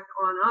impact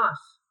on us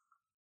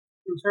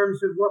in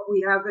terms of what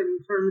we have in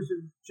terms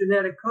of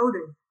genetic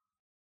coding.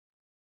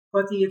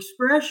 But the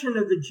expression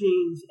of the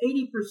genes,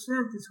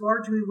 80%, is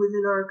largely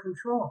within our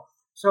control.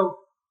 So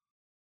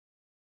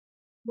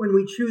when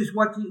we choose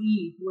what to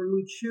eat, when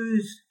we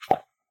choose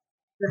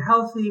the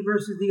healthy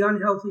versus the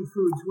unhealthy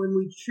foods, when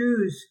we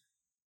choose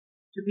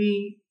to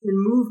be in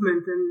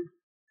movement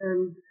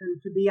and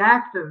to be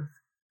active,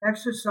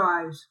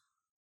 exercise,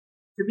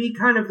 to be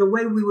kind of the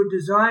way we were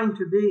designed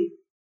to be.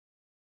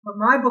 But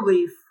my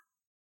belief,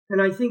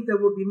 and I think there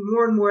will be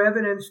more and more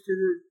evidence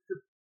to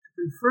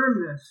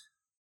confirm this,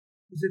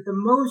 is that the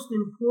most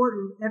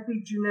important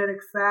epigenetic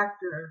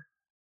factor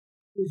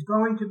is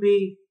going to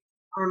be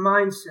our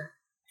mindset.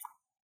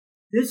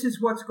 This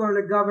is what's going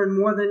to govern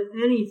more than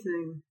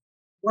anything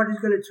what is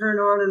going to turn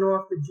on and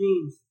off the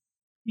genes.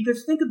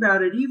 Because think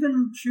about it,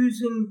 even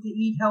choosing to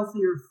eat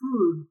healthier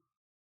food,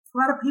 a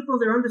lot of people,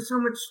 they're under so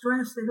much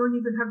stress, they don't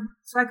even have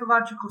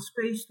psychological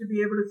space to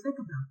be able to think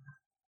about that.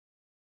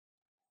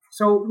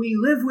 So we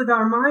live with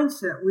our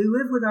mindset, we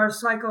live with our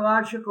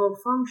psychological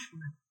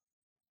functioning.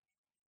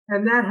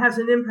 And that has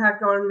an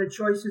impact on the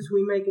choices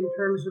we make in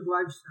terms of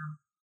lifestyle.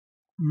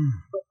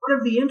 But one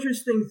of the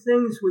interesting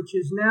things which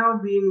is now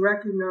being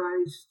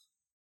recognized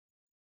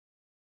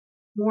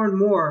more and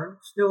more,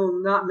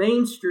 still not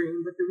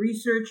mainstream, but the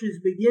research is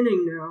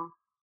beginning now,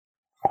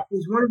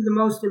 is one of the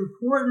most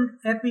important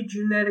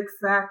epigenetic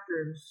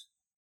factors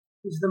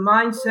is the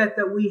mindset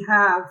that we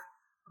have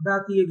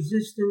about the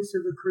existence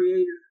of a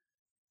creator.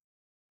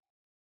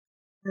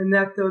 And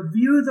that the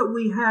view that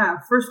we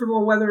have, first of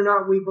all, whether or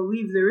not we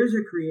believe there is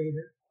a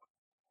creator,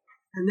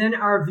 and then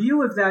our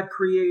view of that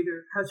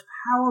creator has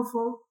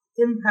powerful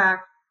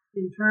impact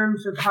in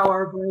terms of how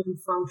our brain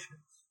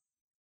functions.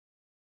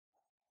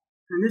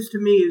 And this to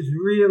me is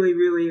really,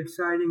 really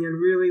exciting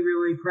and really,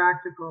 really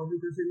practical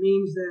because it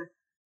means that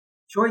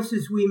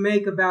choices we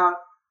make about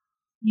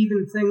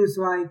even things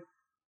like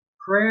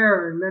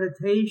prayer and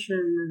meditation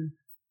and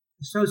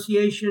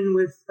association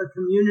with a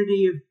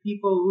community of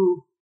people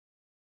who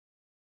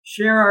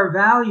share our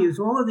values,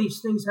 all of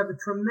these things have a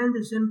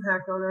tremendous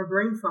impact on our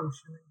brain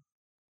functioning.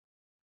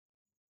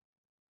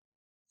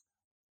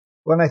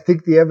 Well, and I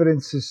think the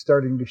evidence is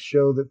starting to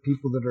show that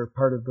people that are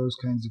part of those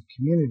kinds of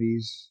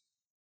communities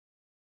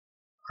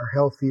are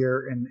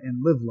healthier and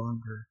live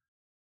longer.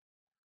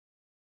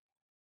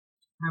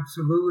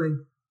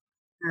 Absolutely.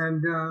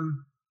 And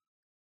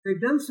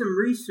they've done some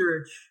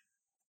research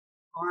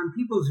on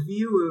people's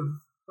view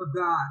of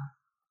God.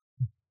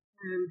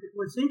 And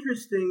what's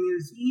interesting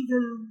is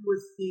even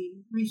with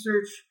the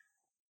research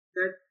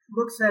that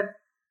looks at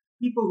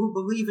people who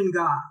believe in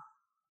God.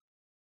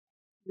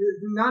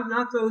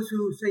 Not those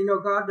who say, no,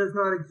 God does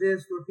not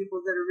exist, or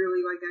people that are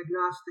really like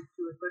agnostic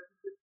to it, but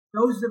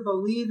those that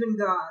believe in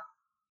God.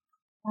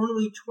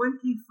 Only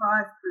 25%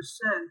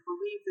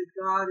 believe that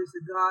God is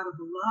a God of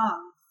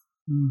love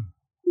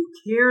who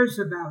cares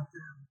about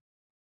them.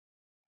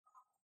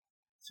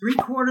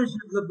 3/4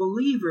 of the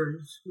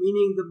believers,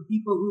 meaning the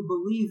people who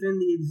believe in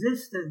the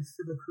existence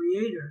of a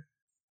creator,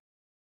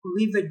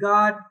 believe that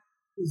God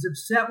is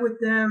upset with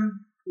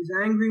them, is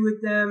angry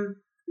with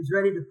them, is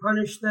ready to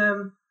punish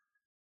them,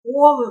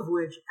 all of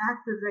which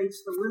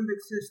activates the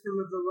limbic system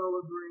of the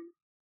lower brain.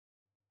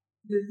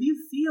 If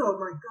you feel,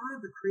 my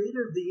God, the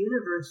creator of the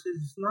universe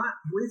is not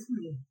with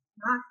me,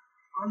 not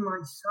on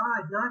my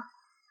side, not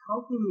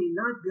helping me,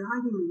 not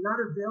guiding me, not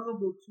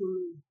available to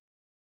me.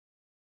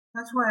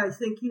 That's why I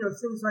think,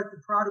 things like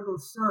the prodigal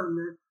son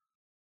that,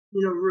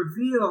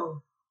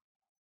 reveal,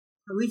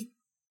 at least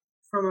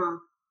from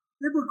a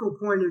biblical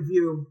point of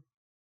view,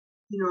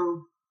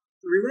 the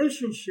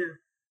relationship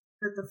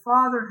that the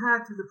father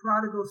had to the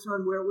prodigal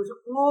son, where it was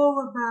all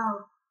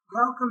about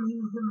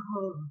welcoming him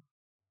home.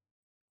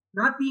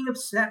 Not being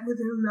upset with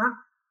him,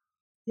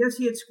 yes,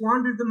 he had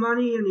squandered the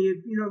money and he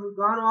had,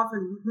 gone off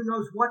and who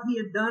knows what he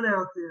had done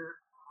out there.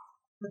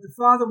 But the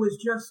father was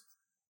just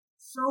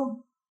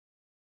so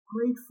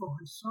grateful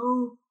and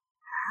so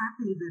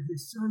happy that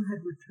his son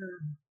had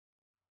returned.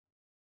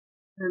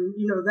 And,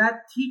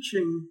 that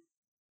teaching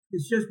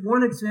is just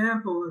one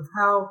example of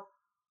how,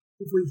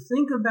 if we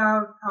think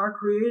about our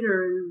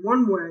Creator in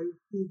one way,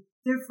 the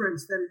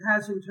difference that it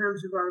has in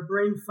terms of our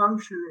brain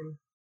functioning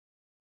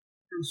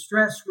and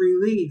stress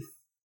relief.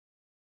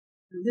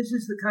 And this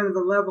is the kind of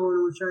the level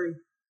in which I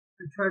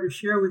try to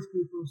share with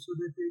people so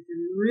that they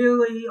can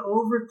really,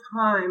 over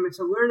time, it's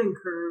a learning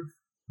curve.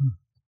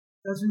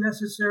 Doesn't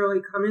necessarily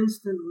come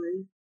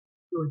instantly,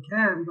 though it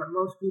can, but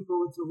most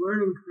people, it's a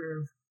learning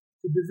curve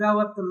to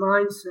develop the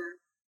mindset.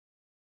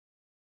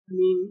 I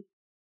mean,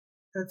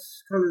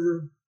 that's kind of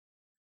the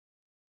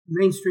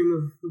mainstream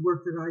of the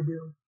work that I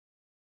do.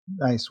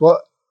 Nice.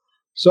 Well,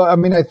 so,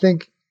 I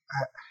think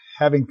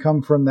having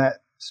come from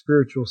that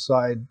spiritual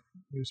side,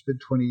 you spent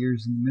 20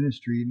 years in the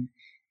ministry,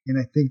 and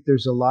I think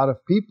there's a lot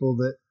of people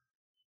that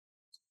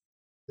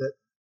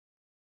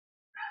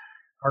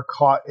are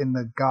caught in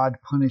the God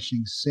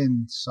punishing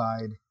sin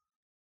side,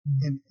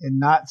 and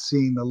not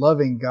seeing the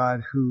loving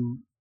God who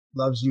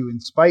loves you in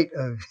spite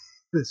of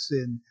the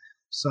sin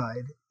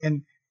side.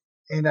 And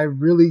I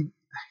really,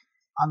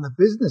 on the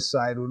business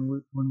side,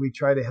 when we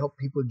try to help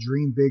people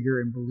dream bigger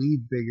and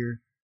believe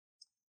bigger,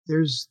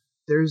 there's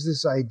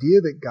this idea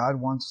that God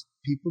wants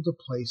people to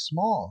play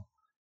small,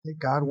 that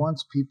God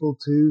wants people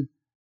to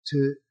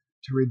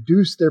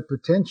reduce their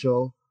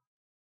potential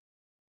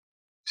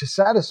to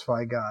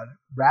satisfy God,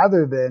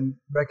 rather than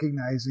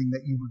recognizing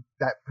that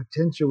that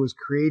potential was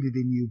created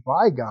in you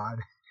by God,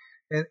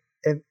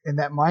 and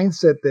that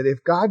mindset that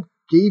if God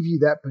gave you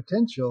that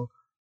potential,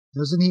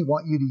 doesn't He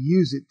want you to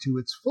use it to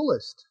its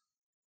fullest?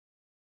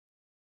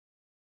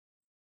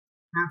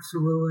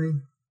 Absolutely.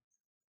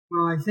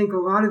 Well, I think a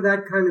lot of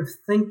that kind of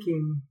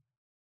thinking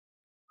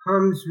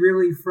comes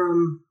really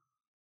from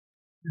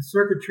the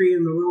circuitry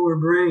in the lower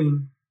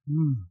brain.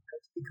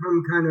 It's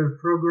become kind of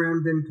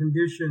programmed and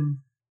conditioned,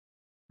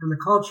 and the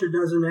culture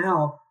doesn't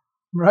help.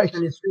 Right.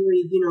 And it's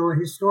really, a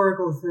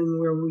historical thing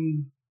where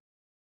we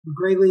were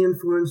greatly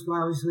influenced,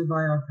 obviously,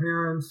 by our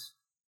parents.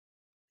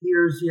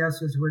 Peers,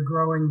 yes, as we're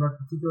growing, but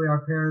particularly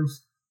our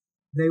parents,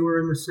 they were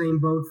in the same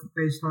boat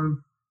based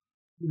on,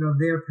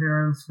 their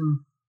parents. And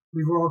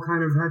we've all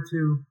kind of had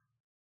to,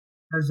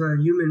 as a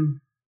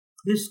human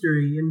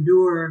history,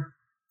 endure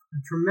a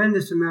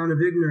tremendous amount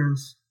of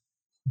ignorance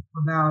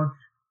about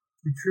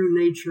the true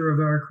nature of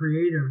our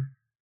Creator,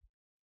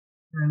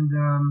 and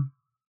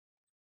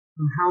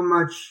how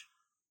much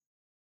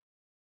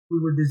we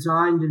were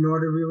designed in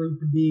order really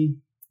to be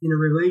in a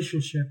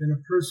relationship, in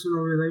a personal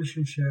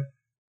relationship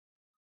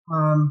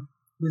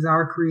with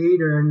our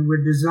Creator, and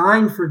we're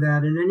designed for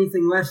that. And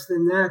anything less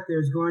than that,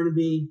 there's going to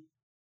be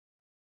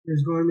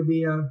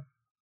a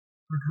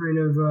kind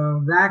of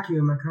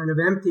vacuum, a kind of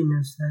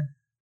emptiness that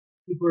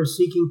people are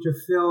seeking to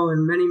fill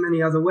in many,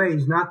 many other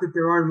ways. Not that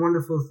there aren't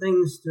wonderful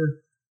things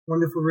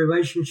wonderful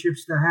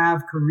relationships to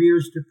have,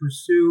 careers to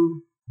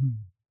pursue,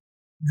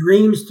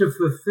 dreams to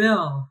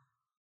fulfill.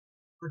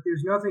 But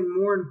there's nothing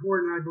more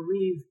important, I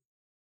believe,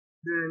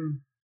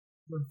 than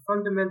the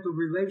fundamental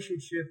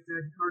relationship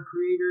that our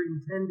Creator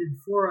intended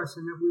for us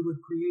and that we were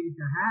created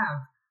to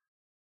have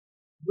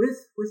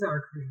with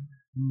our Creator.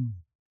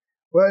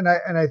 Well,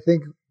 and I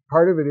think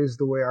part of it is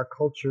the way our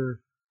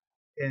culture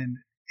and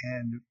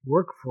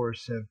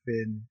workforce have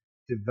been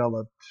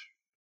developed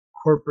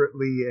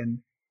corporately,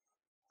 and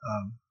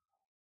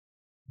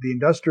the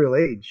industrial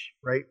age,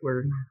 right?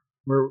 Where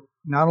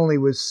not only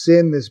was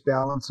sin this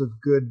balance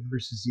of good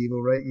versus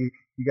evil, right?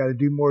 You got to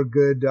do more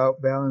good to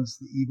outbalance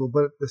the evil,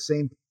 but the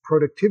same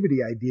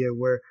productivity idea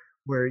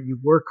where you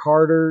work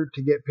harder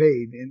to get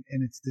paid,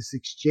 and it's this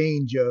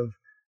exchange of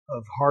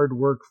hard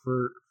work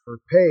for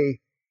pay.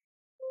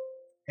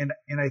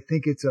 And I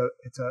think it's a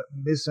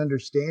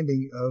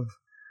misunderstanding of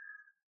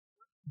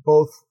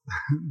both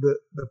the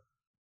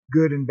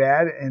good and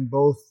bad, and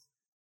both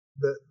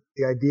the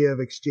idea of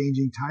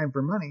exchanging time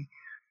for money.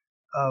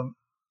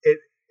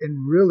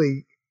 And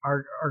really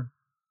our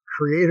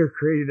Creator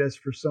created us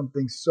for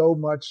something so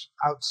much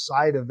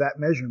outside of that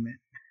measurement.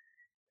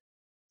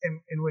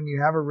 And when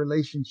you have a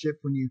relationship,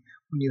 when you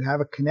have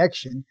a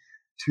connection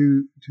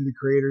to the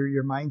Creator,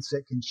 your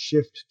mindset can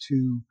shift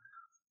to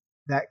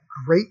that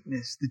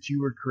greatness that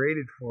you were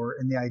created for,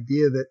 and the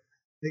idea that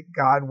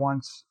God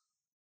wants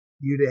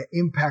you to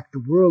impact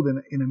the world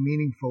in a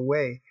meaningful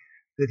way,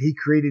 that He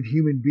created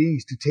human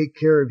beings to take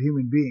care of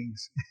human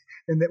beings.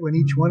 And that when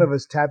each one of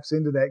us taps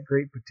into that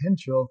great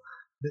potential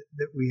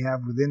that we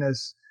have within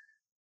us,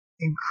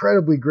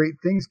 incredibly great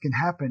things can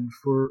happen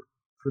for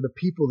the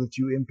people that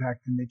you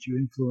impact and that you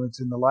influence,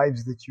 and the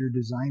lives that you're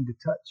designed to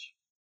touch.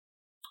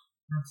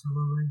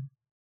 Absolutely.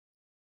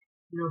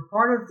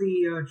 Part of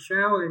the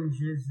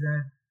challenge is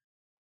that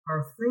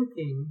our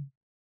thinking,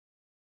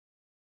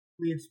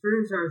 we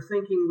experience our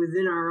thinking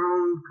within our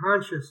own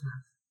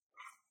consciousness.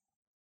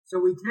 So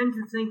we tend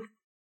to think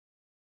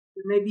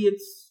that maybe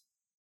it's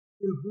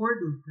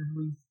important that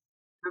we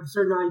have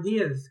certain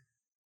ideas.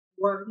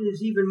 What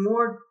is even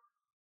more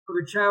of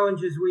a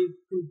challenge is we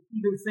can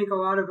even think a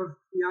lot of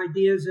the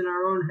ideas in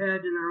our own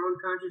head and our own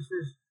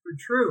consciousness are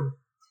true.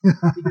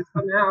 Because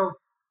somehow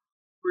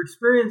we're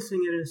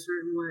experiencing it in a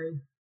certain way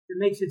that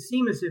makes it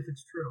seem as if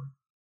it's true.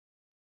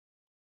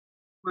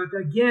 But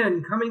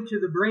again, coming to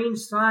the brain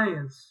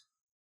science,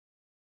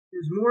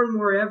 there's more and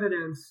more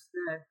evidence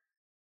that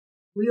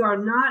we are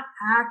not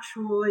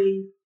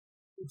actually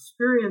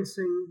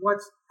experiencing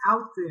what's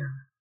out there.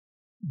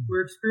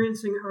 We're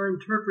experiencing our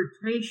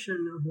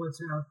interpretation of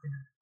what's out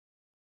there.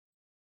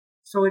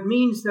 So it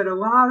means that a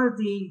lot of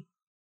the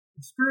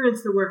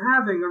experience that we're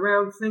having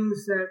around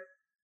things that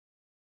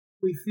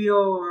we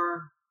feel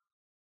are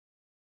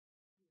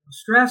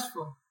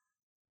stressful,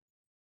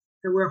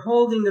 that we're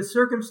holding the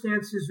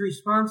circumstances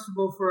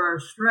responsible for our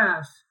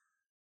stress,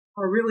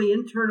 are really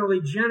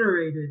internally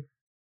generated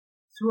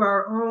through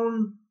our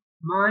own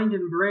mind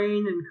and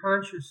brain and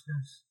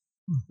consciousness,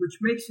 which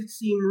makes it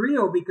seem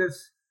real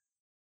because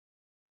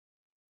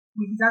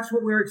that's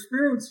what we're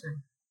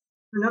experiencing.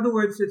 In other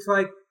words, it's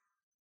like,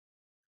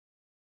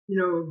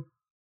 you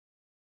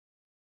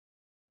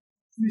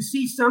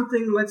see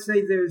something, let's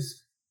say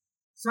there's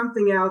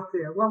something out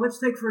there. Well, let's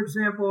take, for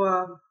example,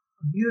 a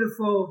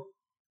beautiful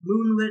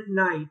moonlit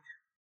night.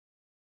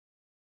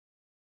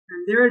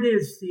 And there it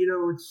is,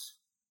 it's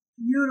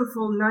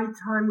beautiful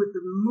nighttime with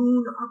the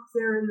moon up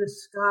there in the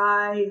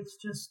sky. It's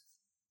just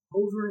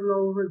over and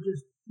over,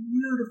 just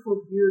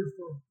beautiful,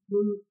 beautiful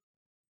moon,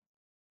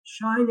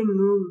 shining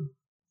moon,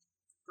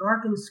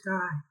 darkened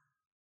sky.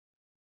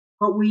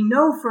 But we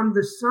know from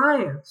the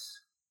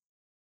science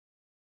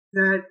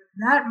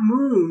that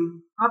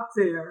moon up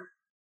there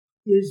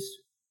is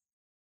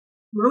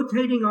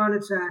rotating on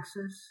its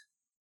axis,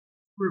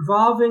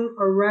 revolving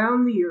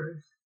around the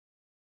Earth.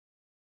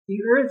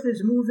 The Earth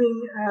is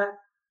moving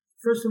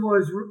first of all,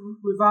 is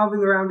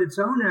revolving around its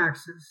own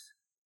axis,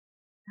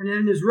 and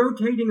then is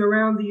rotating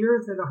around the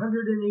Earth at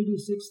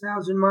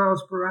 186,000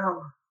 miles per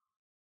hour.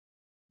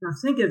 Now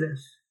think of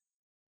this.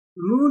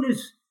 The moon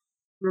is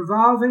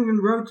revolving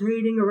and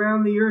rotating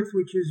around the Earth,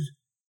 which is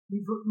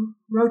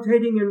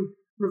rotating and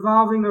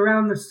revolving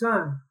around the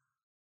sun.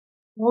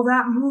 All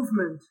that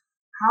movement,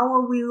 how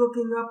are we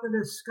looking up at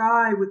the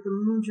sky with the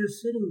moon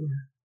just sitting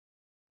there?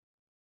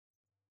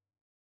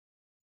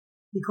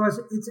 Because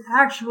it's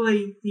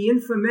actually the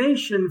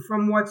information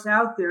from what's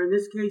out there, in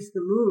this case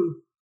the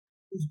moon,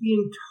 is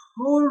being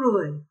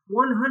totally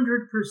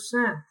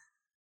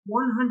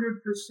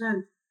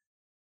 100%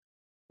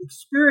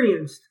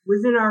 experienced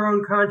within our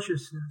own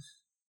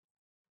consciousness.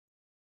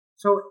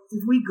 So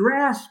if we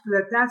grasp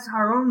that that's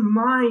our own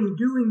mind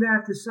doing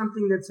that to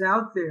something that's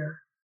out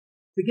there,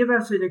 to give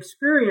us an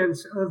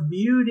experience of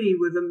beauty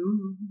with the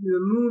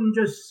moon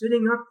just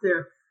sitting up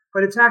there,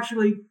 but it's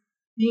actually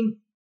being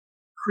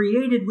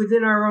created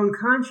within our own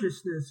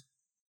consciousness,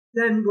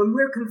 then when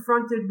we're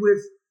confronted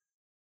with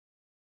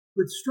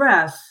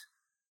stress,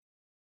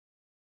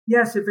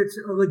 yes, if it's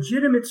a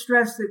legitimate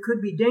stress that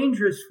could be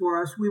dangerous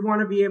for us, we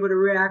want to be able to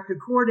react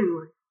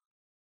accordingly.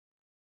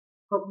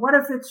 But what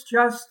if it's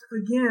just,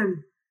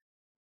 again,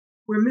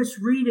 we're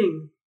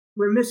misreading,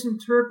 we're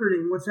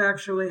misinterpreting what's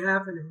actually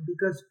happening,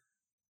 because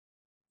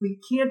we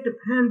can't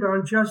depend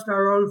on just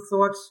our own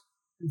thoughts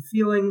and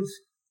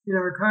feelings in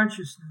our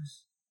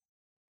consciousness.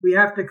 We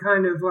have to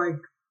kind of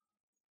like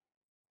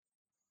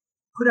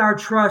put our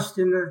trust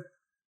in the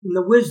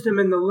wisdom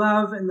and the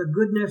love and the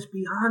goodness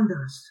beyond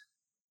us.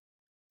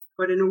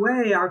 But in a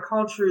way, our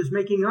culture is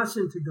making us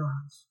into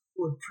gods.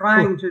 We're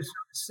trying to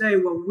say,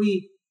 well,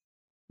 we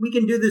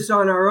can do this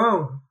on our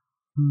own.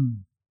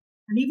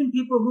 And even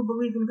people who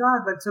believe in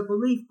God, that's a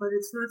belief, but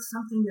it's not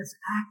something that's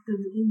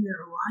active in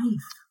their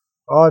life.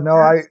 Oh no,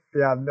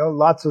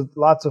 lots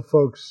of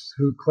folks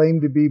who claim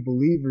to be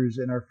believers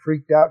and are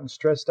freaked out and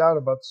stressed out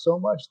about so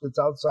much that's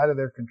outside of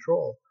their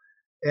control.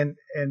 And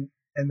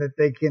that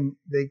they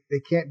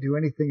can't do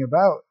anything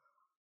about.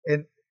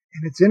 And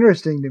it's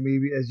interesting to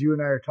me as you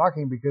and I are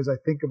talking, because I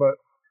think about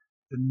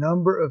the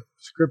number of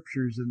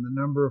scriptures and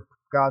the number of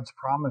God's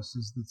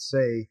promises that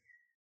say,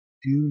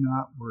 do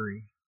not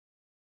worry,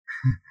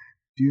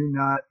 do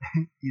not,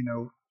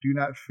 do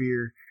not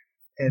fear.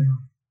 And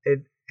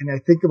I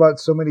think about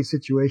so many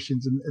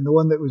situations, and the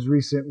one that was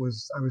recent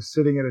was I was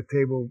sitting at a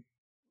table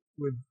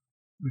with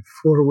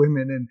 4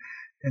 women,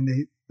 and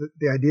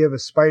the idea of a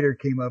spider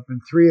came up,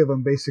 and 3 of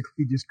them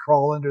basically just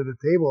crawl under the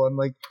table. I'm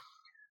like,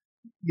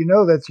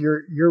 that's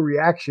your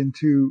reaction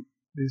to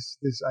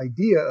this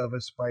idea of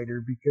a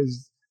spider,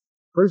 because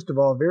first of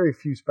all, very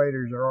few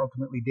spiders are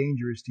ultimately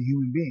dangerous to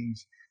human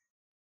beings.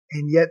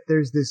 And yet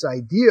there's this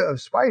idea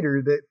of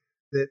spider that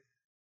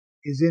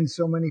is in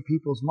so many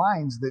people's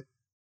minds that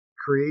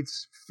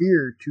creates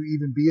fear to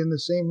even be in the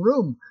same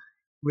room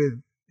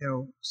with,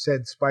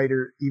 said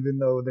spider, even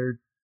though they're,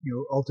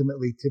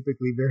 ultimately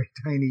typically very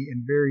tiny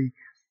and very,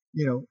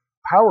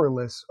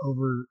 powerless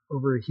over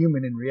a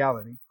human in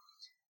reality.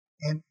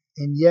 And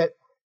yet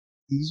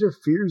these are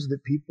fears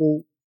that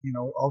people,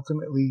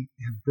 ultimately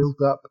have built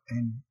up.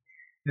 And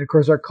of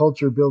course our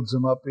culture builds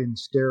them up in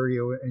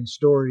stereo and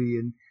story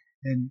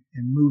and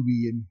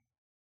movie.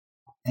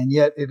 And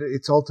yet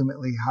it's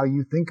ultimately how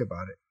you think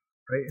about it,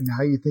 right? And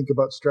how you think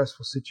about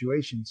stressful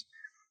situations.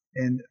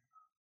 And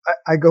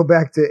I go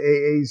back to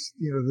AA's,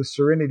 the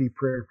serenity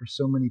prayer for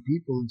so many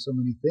people and so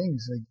many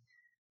things. Like,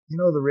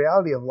 the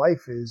reality of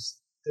life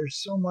is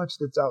there's so much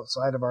that's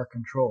outside of our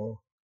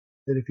control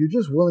that if you're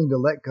just willing to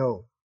let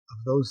go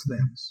of those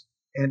things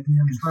and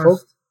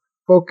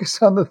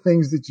focus on the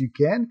things that you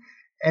can,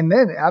 and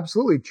then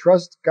absolutely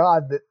trust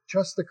God,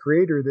 trust the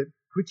Creator that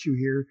put you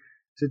here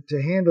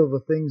to handle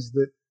the things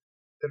that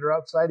are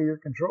outside of your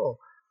control.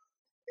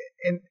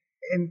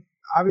 And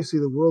obviously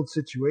the world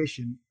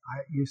situation,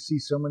 you see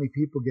so many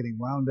people getting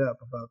wound up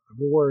about the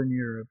war in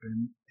Europe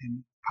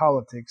and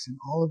politics and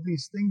all of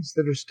these things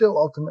that are still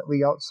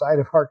ultimately outside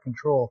of our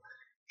control.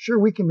 Sure,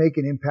 we can make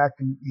an impact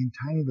in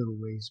tiny little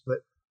ways, but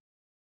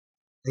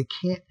they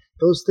can't,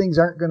 those things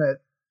aren't going to,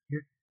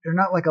 they're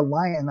not like a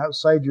lion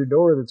outside your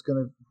door that's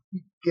going to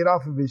get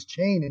off of his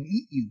chain and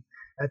eat you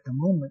at the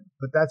moment.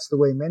 But that's the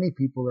way many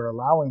people are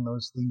allowing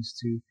those things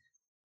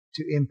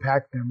to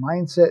impact their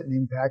mindset and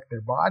impact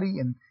their body.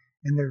 And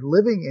they're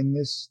living in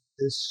this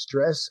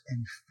stress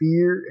and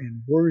fear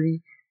and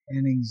worry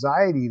and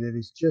anxiety that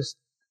is just,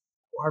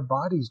 our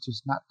body's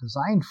just not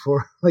designed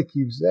for, like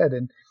you've said.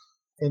 And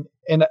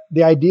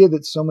the idea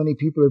that so many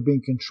people are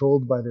being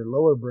controlled by their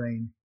lower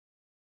brain,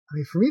 I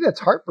mean, for me, that's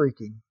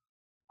heartbreaking.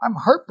 I'm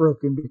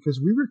heartbroken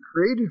because we were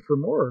created for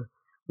more.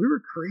 We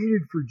were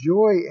created for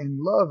joy and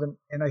love.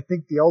 And I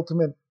think the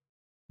ultimate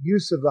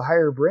use of the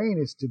higher brain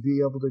is to be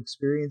able to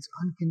experience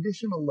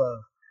unconditional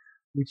love,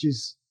 which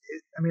is,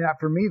 I mean,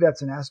 for me,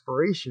 that's an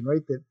aspiration,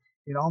 right? That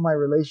in all my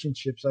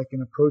relationships, I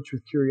can approach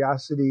with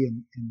curiosity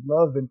and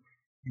love and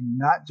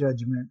not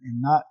judgment,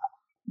 and not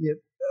yet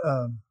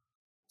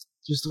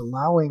just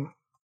allowing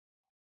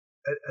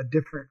a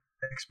different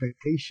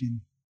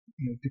expectation,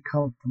 to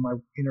come from my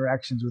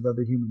interactions with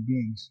other human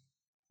beings.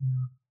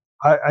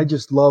 I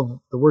just love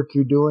the work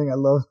you're doing. I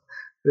love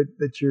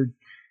that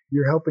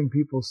you're helping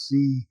people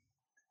see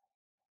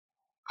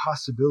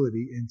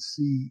possibility and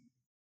see,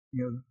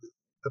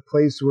 the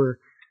place where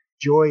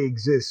joy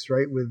exists,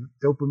 right? With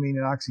dopamine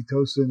and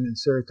oxytocin and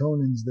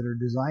serotonins that are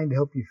designed to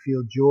help you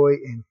feel joy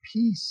and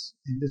peace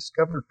and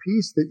discover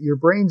peace that your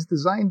brain's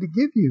designed to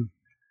give you.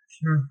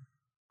 Sure.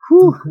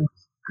 Whew,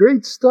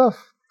 great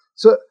stuff.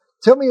 So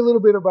tell me a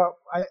little bit about,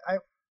 I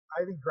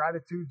think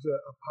gratitude's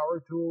a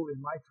power tool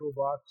in my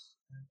toolbox,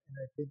 and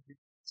I think it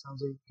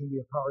sounds like it can be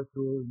a power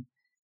tool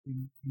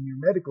in your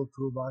medical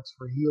toolbox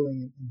for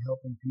healing and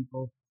helping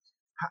people.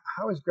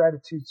 How has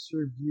gratitude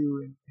served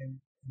you, and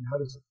how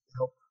does it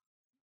help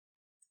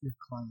your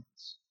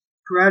clients?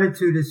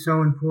 Gratitude is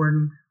so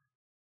important.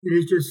 It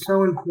is just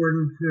so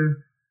important to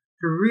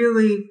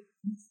really,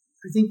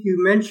 I think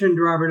you mentioned,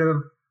 Robert,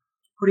 of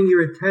putting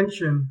your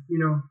attention,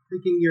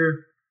 taking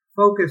your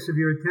focus of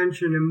your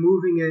attention and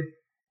moving it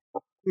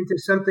into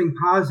something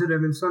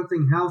positive and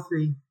something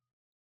healthy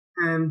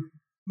and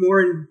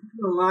more in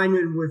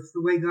alignment with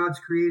the way God's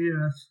created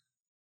us.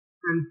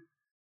 And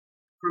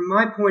from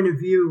my point of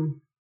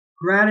view,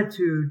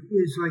 gratitude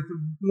is like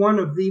one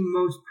of the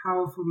most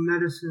powerful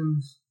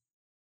medicines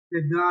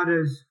that God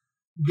has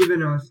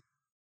given us.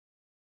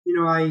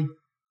 I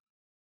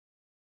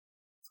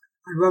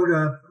wrote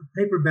a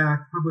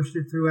paperback, published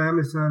it through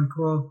Amazon,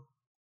 called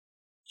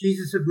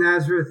Jesus of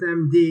Nazareth,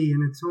 MD,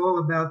 and it's all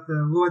about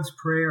the Lord's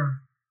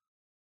Prayer.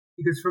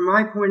 Because from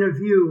my point of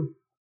view,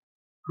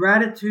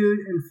 gratitude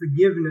and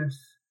forgiveness,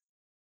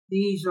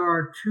 these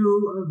are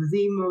two of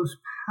the most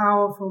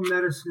powerful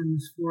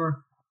medicines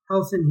for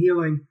health and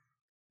healing,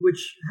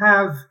 which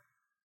have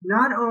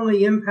not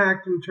only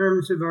impact in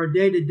terms of our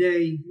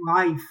day-to-day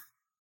life,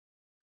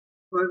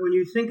 but when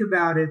you think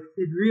about it,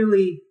 it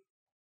really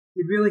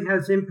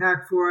has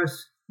impact for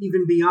us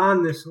even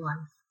beyond this life.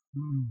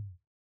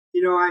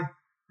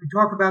 I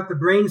talk about the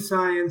brain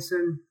science,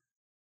 and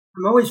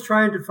I'm always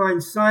trying to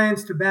find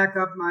science to back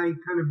up my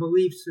kind of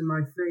beliefs and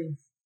my faith.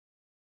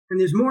 And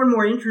there's more and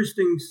more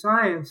interesting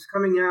science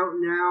coming out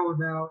now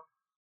about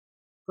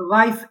the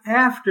life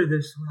after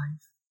this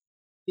life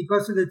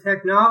because of the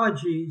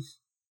technologies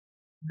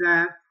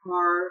that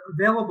are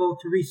available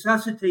to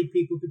resuscitate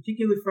people,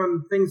 particularly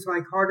from things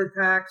like heart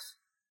attacks,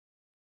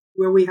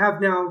 where we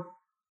have now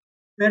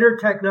better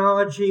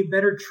technology,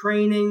 better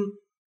training.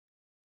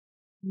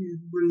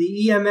 When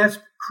the EMS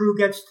crew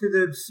gets to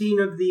the scene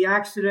of the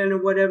accident or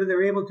whatever,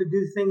 they're able to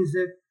do things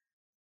that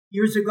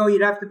years ago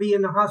you'd have to be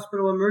in the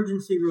hospital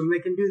emergency room. They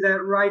can do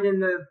that right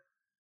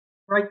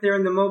there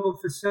in the mobile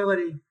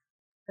facility.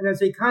 And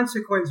as a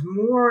consequence,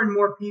 more and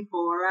more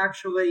people are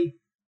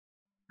actually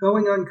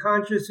going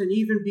unconscious and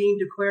even being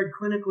declared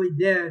clinically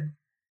dead,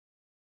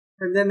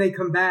 and then they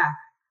come back.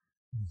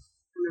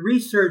 And the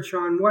research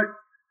on what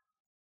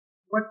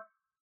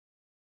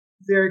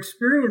they're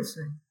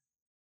experiencing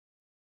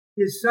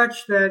is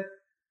such that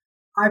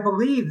I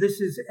believe this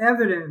is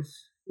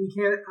evidence.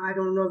 I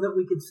don't know that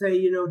we could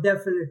say,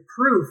 definite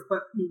proof,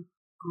 but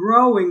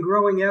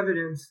growing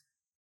evidence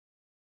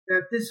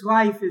that this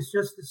life is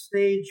just a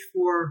stage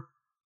for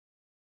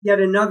yet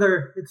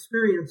another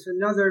experience,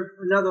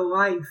 another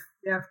life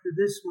after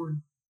this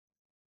one.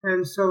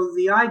 And so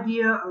the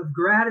idea of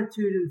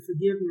gratitude and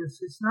forgiveness,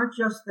 it's not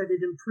just that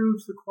it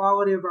improves the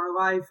quality of our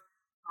life,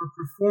 our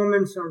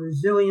performance, our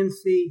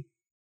resiliency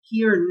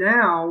here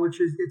now,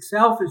 which is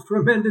itself is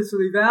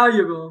tremendously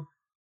valuable,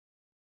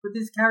 but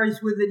this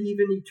carries with it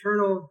even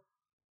eternal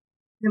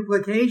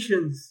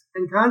implications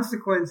and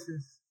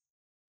consequences.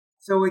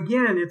 So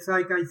again, it's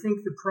like I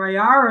think the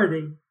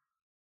priority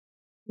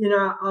in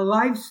a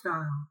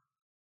lifestyle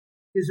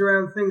is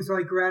around things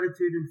like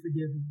gratitude and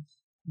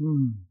forgiveness.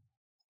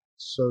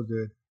 So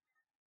good.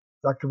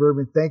 Dr.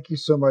 Bergman, thank you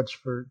so much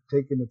for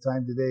taking the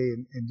time today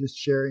and just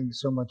sharing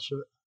so much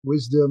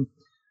wisdom.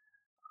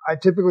 I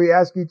typically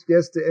ask each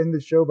guest to end the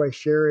show by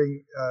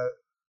sharing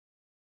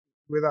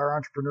with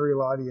our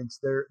entrepreneurial audience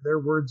their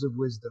words of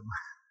wisdom.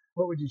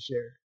 What would you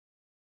share?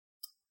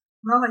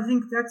 Well, I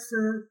think that's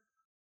a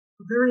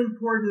very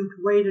important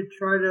way to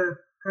try to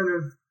kind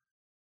of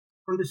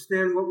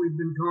understand what we've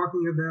been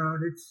talking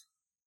about.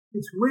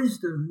 It's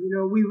wisdom. We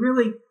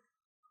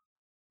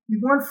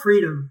want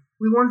freedom.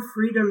 We want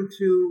freedom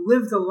to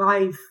live the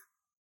life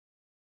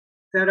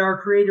that our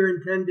Creator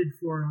intended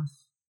for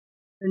us.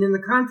 And in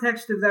the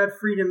context of that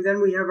freedom,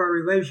 then we have our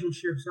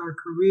relationships, our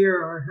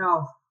career, our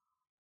health.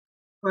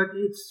 But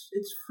it's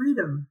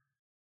freedom.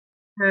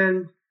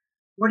 And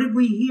what did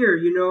we hear?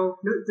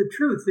 The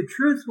truth. The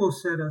truth will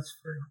set us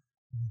free.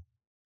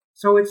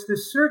 So it's the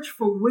search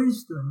for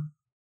wisdom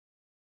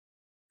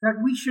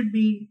that we should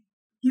be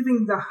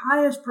giving the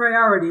highest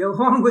priority,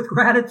 along with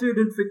gratitude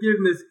and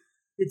forgiveness.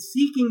 It's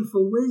seeking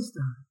for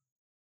wisdom.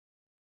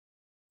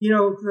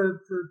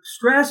 The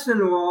stress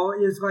and all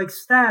is like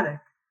static.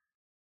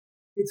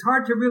 It's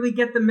hard to really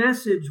get the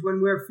message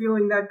when we're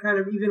feeling that kind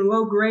of even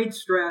low-grade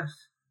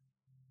stress.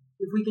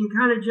 If we can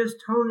kind of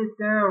just tone it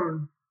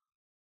down,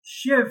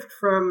 shift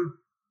from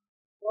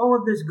all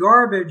of this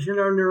garbage in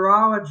our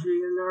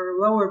neurology and our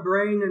lower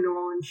brain and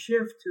all, and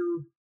shift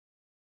to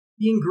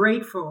being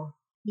grateful,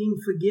 being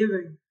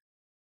forgiving.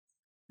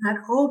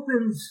 That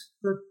opens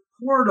the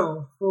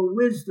portal for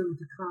wisdom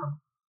to come.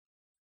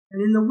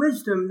 And in the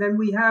wisdom, then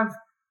we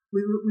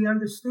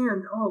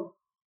understand,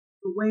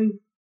 the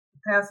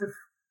path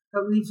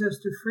that leads us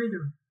to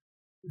freedom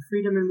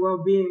and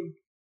well-being.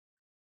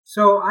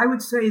 So I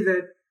would say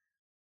that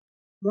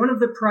one of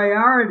the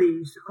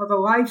priorities of a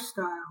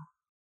lifestyle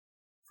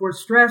for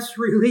stress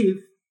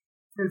relief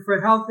and for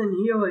health and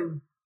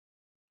healing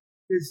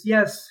is,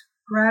 yes,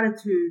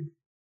 gratitude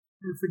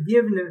and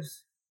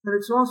forgiveness, but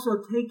it's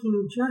also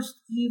taking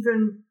just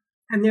even,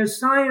 and there's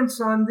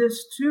science on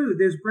this too,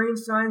 there's brain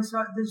science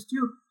on this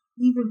too,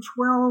 even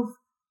 12,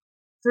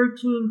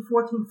 13,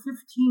 14,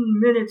 15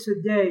 minutes a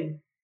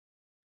day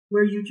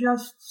where you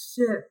just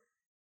sit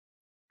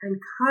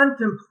and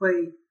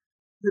contemplate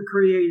the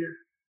Creator.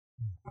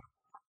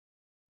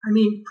 I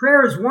mean,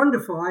 prayer is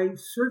wonderful. I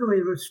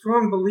certainly am a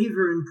strong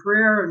believer in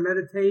prayer and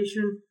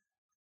meditation,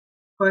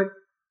 but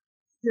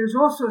there's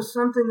also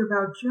something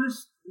about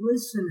just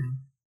listening,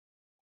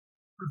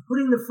 of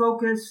putting the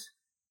focus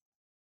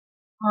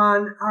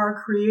on our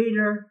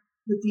Creator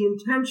with the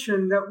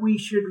intention that we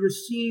should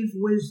receive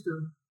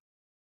wisdom.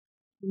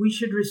 We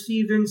should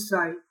receive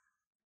insight.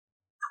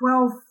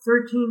 12,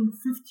 13,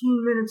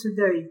 15 minutes a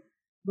day,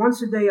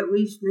 once a day at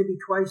least, maybe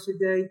twice a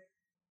day.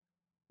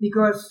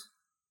 Because,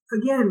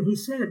 again, he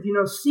said,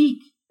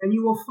 seek and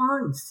you will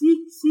find. Seek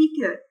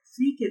it,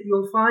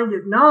 you'll find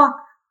it. Knock,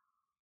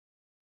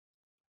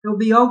 it'll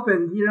be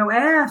opened.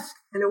 Ask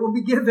and it will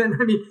be given.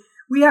 I mean,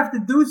 we have to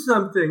do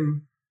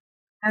something.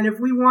 And if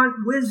we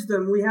want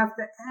wisdom, we have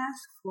to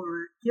ask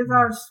for it.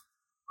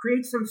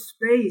 Create some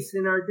space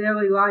in our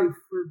daily life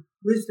for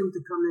wisdom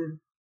to come in.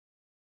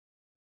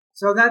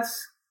 So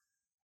that's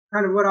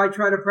kind of what I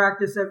try to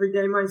practice every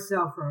day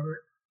myself,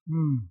 Robert.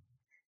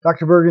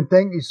 Dr. Bergen,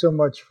 thank you so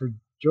much for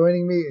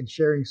joining me and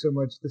sharing so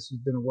much. This has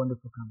been a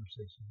wonderful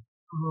conversation.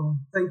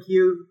 Thank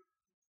you.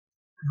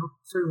 I hope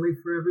certainly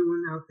for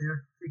everyone out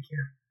there. Take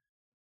care.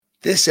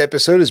 This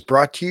episode is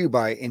brought to you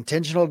by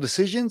Intentional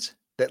Decisions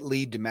that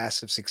Lead to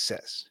Massive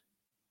Success.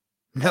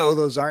 No,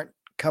 those aren't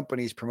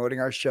companies promoting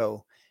our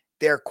show.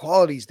 They are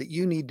qualities that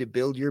you need to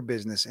build your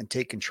business and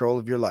take control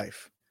of your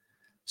life.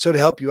 So to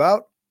help you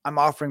out, I'm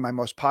offering my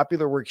most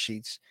popular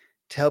worksheets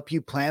to help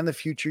you plan the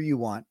future you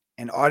want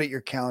and audit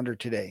your calendar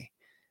today.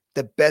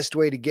 The best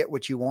way to get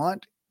what you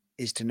want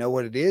is to know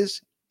what it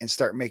is and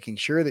start making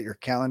sure that your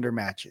calendar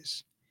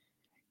matches.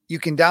 You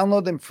can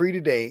download them free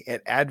today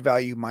at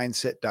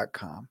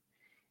addvaluemindset.com.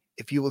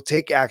 If you will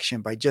take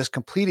action by just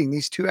completing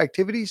these 2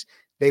 activities,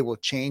 they will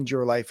change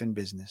your life and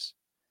business.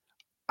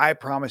 I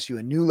promise you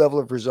a new level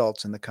of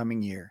results in the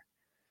coming year.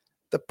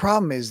 The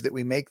problem is that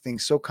we make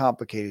things so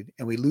complicated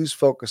and we lose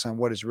focus on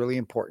what is really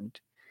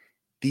important.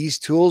 These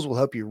tools will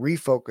help you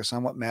refocus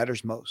on what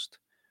matters most.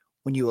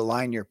 When you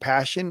align your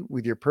passion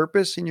with your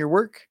purpose in your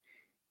work,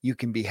 you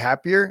can be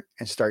happier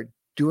and start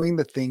doing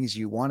the things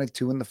you wanted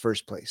to in the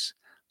first place,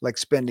 like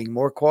spending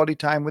more quality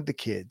time with the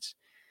kids.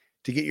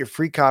 To get your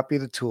free copy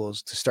of the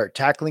tools to start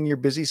tackling your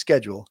busy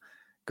schedule,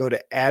 go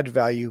to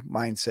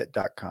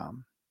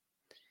addvaluemindset.com.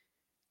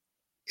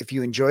 If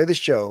you enjoy the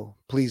show,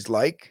 please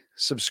like,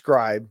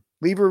 subscribe,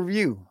 leave a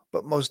review.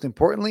 But most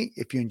importantly,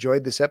 if you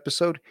enjoyed this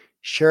episode,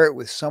 share it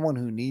with someone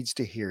who needs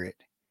to hear it.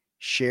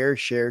 Share,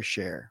 share,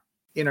 share.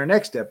 In our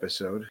next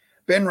episode,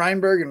 Ben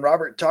Reinberg and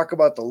Robert talk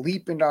about the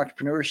leap into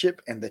entrepreneurship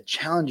and the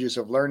challenges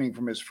of learning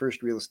from his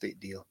first real estate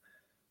deal.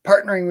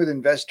 Partnering with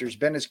investors,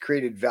 Ben has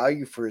created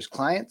value for his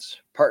clients,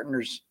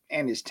 partners,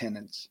 and his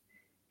tenants.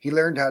 He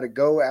learned how to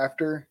go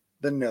after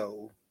the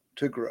no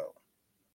to grow.